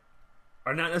that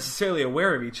are not necessarily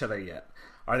aware of each other yet?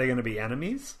 Are they going to be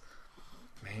enemies?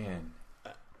 Man.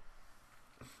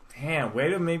 Damn, way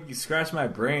to make me scratch my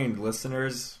brain,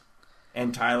 listeners.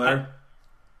 And Tyler.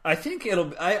 I think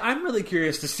I'm really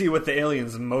curious to see what the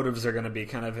aliens' motives are going to be,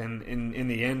 kind of in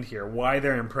the end here. Why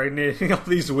they're impregnating all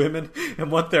these women,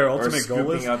 and what their ultimate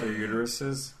goal is. Or scooping out their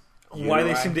uteruses. Why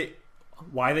they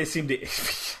seem to.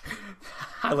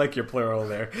 I like your plural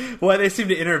there. Why they seem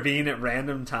to intervene at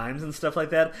random times and stuff like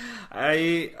that.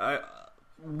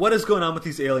 What is going on with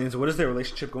these aliens? What is their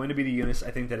relationship going to be to Eunice?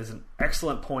 I think that is an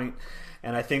excellent point,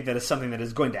 and I think that is something that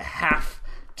is going to have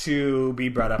to be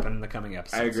brought up in the coming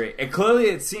episodes. I agree. And clearly,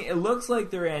 it looks like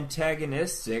they're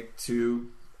antagonistic to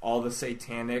all the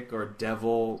satanic or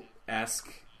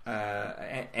devil-esque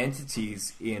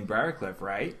entities in Briarcliff,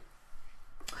 right?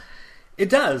 It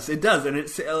does, and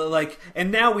it's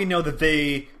and now we know that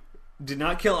they did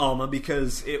not kill Alma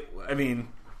because I'm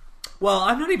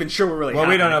not even sure what really happened.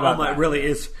 We don't know about Alma that. really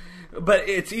is, but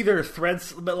it's either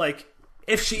Thread's, but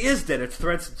if she is dead, it's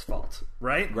Thread's fault,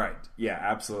 right? Right. Yeah,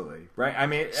 absolutely. Right. I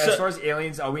mean, as far as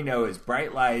aliens, all we know is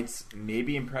bright lights,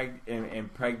 maybe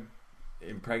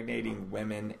impregnating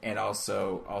women, and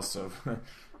also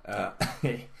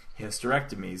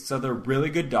hysterectomies. So they're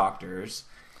really good doctors,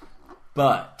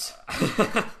 but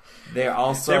they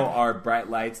also are bright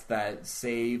lights that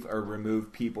save or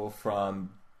remove people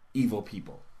from evil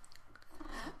people.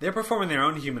 They're performing their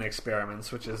own human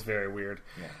experiments, which is very weird.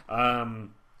 Yeah.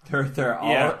 They're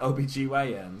all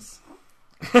OBGYNs.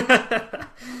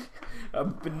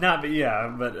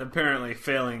 But apparently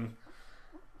failing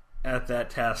at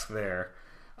that task there.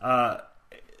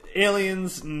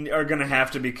 Aliens are going to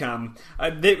have to become...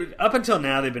 up until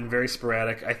now, they've been very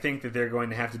sporadic. I think that they're going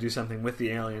to have to do something with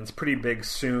the aliens pretty big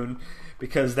soon,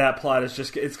 because that plot is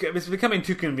just... It's becoming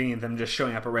too convenient, them just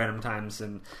showing up at random times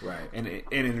and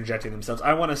interjecting themselves.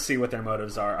 I want to see what their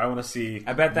motives are. I want to see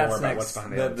I bet that's more about next, what's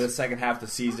behind the second half of the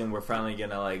season. We're finally going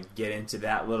to get into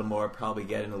that a little more, probably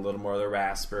get into a little more of the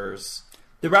Raspers.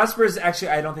 The Raspers,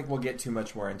 actually, I don't think we'll get too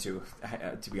much more into,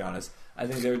 to be honest. I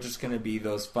think they're just going to be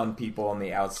those fun people on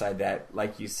the outside that,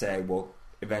 like you say, will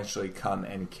eventually come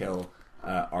and kill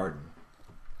Arden.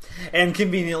 And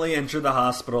conveniently enter the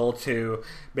hospital to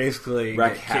basically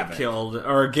get killed,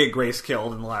 or get Grace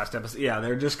killed in the last episode. Yeah,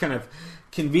 they're just kind of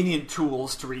convenient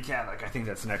tools to wreak havoc. I think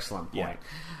that's an excellent point.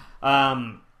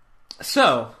 Yeah.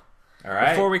 So, all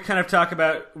right. Before we kind of talk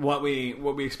about what we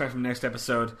expect from the next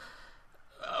episode,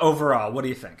 overall, what do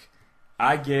you think?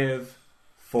 I give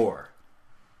 4.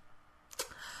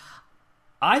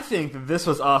 I think that this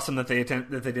was awesome that they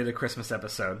did a Christmas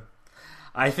episode.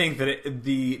 I think that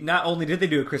not only did they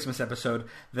do a Christmas episode,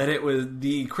 that it was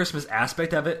the Christmas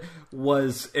aspect of it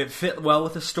fit well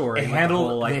with the story. They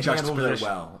handled it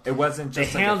well. It wasn't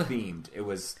just themed. It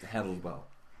was handled well.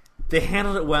 They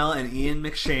handled it well, and Ian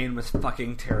McShane was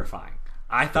fucking terrifying.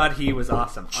 I thought he was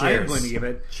awesome. Cheers. I am going to give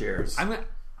it. Cheers. I'm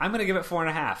going to give it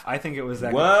 4.5. I think it was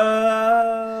that.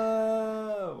 Whoa!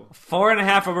 Good.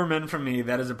 4.5 over men from me.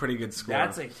 That is a pretty good score.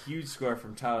 That's a huge score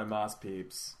from Tyler Moss,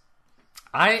 peeps.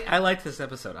 I liked this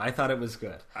episode. I thought it was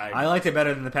good. I liked it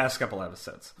better than the past couple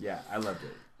episodes. Yeah, I loved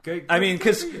it. Good. I mean,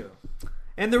 because...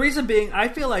 And the reason being, I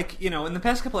feel like, in the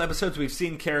past couple episodes, we've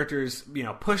seen characters,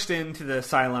 pushed into the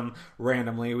asylum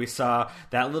randomly. We saw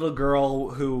that little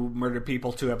girl who murdered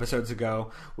people 2 episodes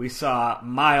ago. We saw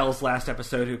Miles last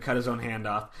episode who cut his own hand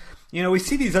off. We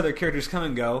see these other characters come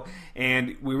and go,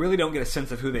 and we really don't get a sense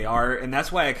of who they are. And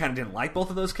that's why I kind of didn't like both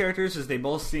of those characters, is they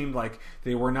both seemed like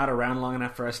they were not around long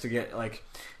enough for us to get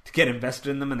invested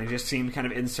in them, and they just seemed kind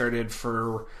of inserted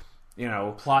for,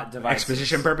 plot devices,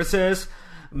 exposition purposes.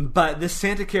 But this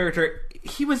Santa character,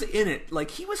 he was in it.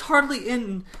 He was hardly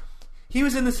in... He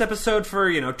was in this episode for,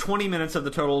 20 minutes of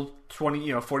the total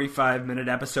 45-minute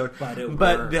episode.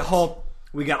 But the whole...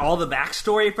 We got all the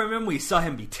backstory from him. We saw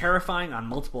him be terrifying on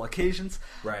multiple occasions.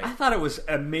 Right. I thought it was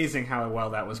amazing how well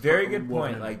that was. Very good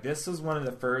point. This was one of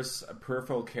the first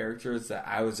peripheral characters that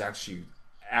I was actually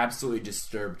absolutely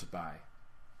disturbed by.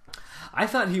 I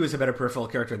thought he was a better peripheral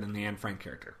character than the Anne Frank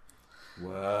character.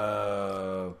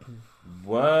 Whoa.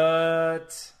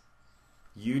 What?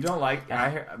 You don't like...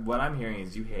 what I'm hearing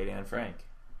is you hate Anne Frank.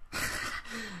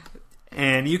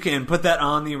 And you can put that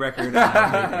on the record. I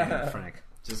hate Anne Frank.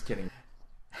 Just kidding.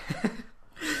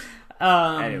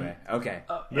 Anyway, okay.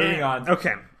 Moving on.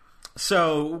 Okay.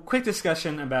 So, quick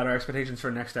discussion about our expectations for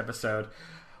next episode.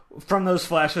 From those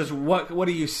flashes, what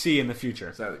do you see in the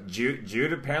future? So,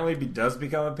 Jude apparently does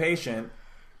become a patient.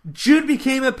 Jude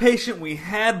became a patient. We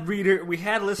had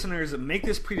listeners make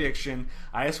this prediction.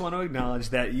 I just want to acknowledge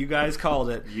that you guys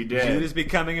called it. You did. Jude is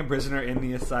becoming a prisoner in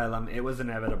the asylum. It was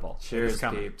inevitable. Cheers,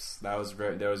 peeps. That was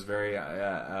very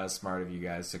smart of you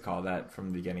guys to call that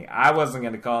from the beginning. I wasn't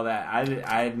going to call that. I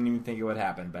didn't even think it would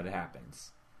happen, but it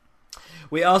happens.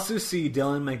 We also see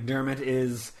Dylan McDermott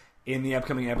is in the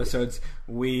upcoming episodes.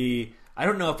 I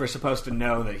don't know if we're supposed to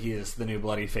know that he is the new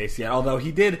Bloody Face yet, although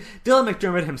Dylan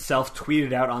McDermott himself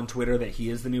tweeted out on Twitter that he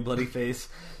is the new Bloody Face,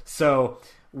 so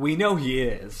we know he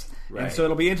is. Right. And so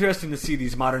it'll be interesting to see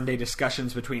these modern-day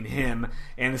discussions between him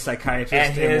and the psychiatrist.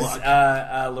 And his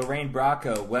Lorraine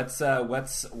Bracco.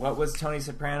 What was Tony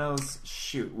Soprano's...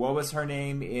 Shoot, what was her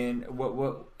name in...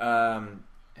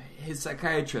 his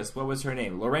psychiatrist, what was her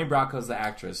name? Lorraine Bracco's the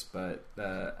actress, but...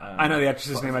 I know the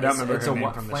actress's name. I don't remember her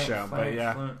name from the show, but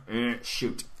yeah.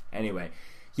 Shoot. Anyway.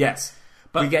 Yes.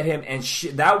 But we get him, and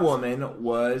that woman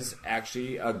was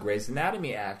actually a Grey's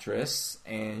Anatomy actress,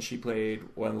 and she played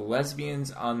one of the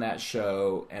lesbians on that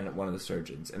show and one of the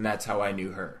surgeons, and that's how I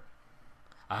knew her.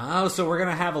 Oh, so we're going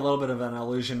to have a little bit of an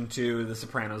allusion to The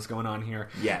Sopranos going on here.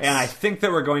 Yes. And I think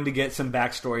that we're going to get some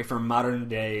backstory from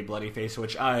modern-day Bloody Face,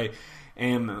 which I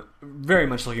am very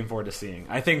much looking forward to seeing.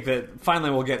 I think that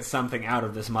finally we'll get something out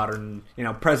of this modern,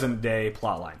 present-day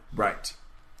plotline. Right.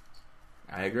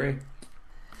 I agree.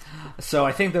 So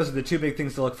I think those are the two big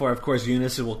things to look for. Of course,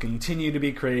 Eunice will continue to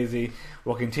be crazy,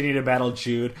 will continue to battle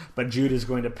Jude, but Jude is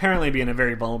going to apparently be in a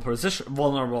very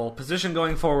vulnerable position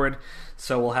going forward,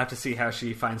 so we'll have to see how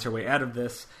she finds her way out of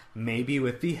this, maybe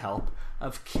with the help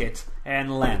of Kit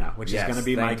and Lana, which is going to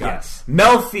be my guess.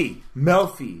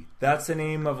 Melfi. That's the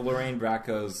name of Lorraine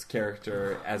Bracco's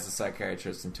character as a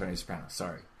psychiatrist in Tony Soprano.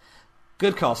 Sorry.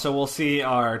 Good call. So we'll see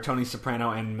our Tony Soprano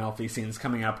and Melfi scenes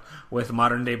coming up with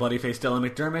modern-day Bloody Face Dylan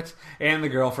McDermott and the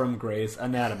girl from Grey's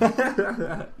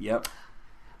Anatomy. Yep.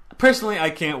 Personally, I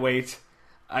can't wait.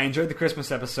 I enjoyed the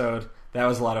Christmas episode. That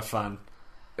was a lot of fun.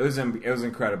 It was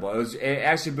incredible. It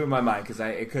actually blew my mind because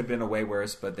it could have been a way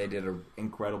worse, but they did an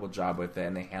incredible job with it,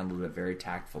 and they handled it very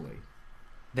tactfully.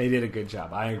 They did a good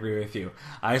job. I agree with you.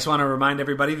 I just want to remind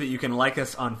everybody that you can like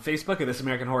us on Facebook at This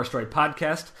American Horror Story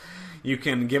Podcast. You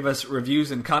can give us reviews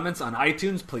and comments on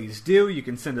iTunes. Please do. You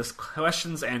can send us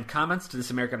questions and comments to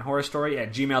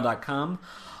thisamericanhorrorstory@gmail.com.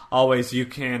 Always, you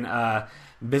can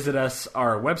visit us,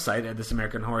 our website at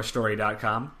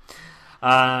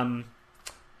thisamericanhorrorstory.com.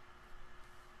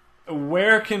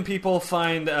 Where can people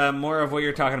find more of what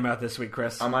you're talking about this week,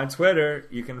 Chris? On my Twitter,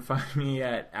 you can find me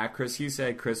at Chris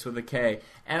Husted, Chris with a K.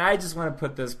 And I just want to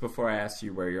put this before I ask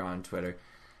you where you're on Twitter.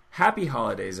 Happy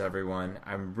holidays, everyone.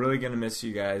 I'm really going to miss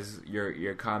you guys.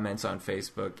 Your comments on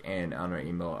Facebook and on our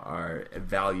email are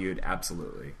valued,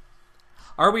 absolutely.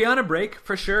 Are we on a break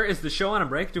for sure? Is the show on a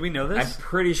break? Do we know this? I'm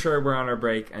pretty sure we're on our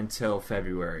break until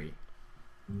February.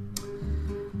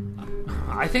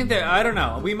 I think that, I don't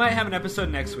know. We might have an episode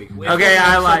next week. Okay,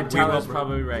 I lied. Tyler's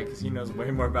probably right because he knows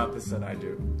way more about this than I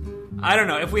do. I don't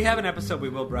know. If we have an episode, we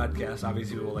will broadcast.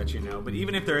 Obviously, we will let you know. But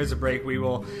even if there is a break, we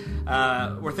will.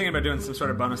 We're thinking about doing some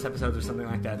sort of bonus episodes or something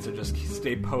like that. So just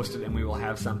stay posted, and we will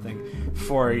have something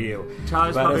for you.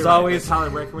 Tyler's but as always,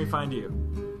 Tyler, where can we find you?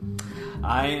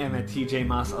 I am at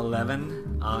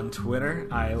TJMoss11 on Twitter.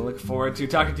 I look forward to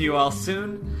talking to you all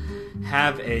soon.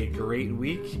 Have a great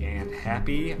week and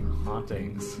happy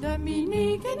hauntings.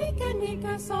 Dominique et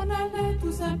Nick s'en allait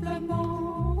tout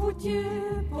simplement, routier,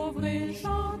 pauvre et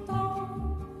chantant.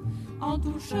 En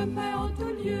tout chemin, en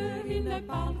tout lieu, il ne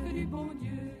parle que du bon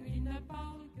Dieu.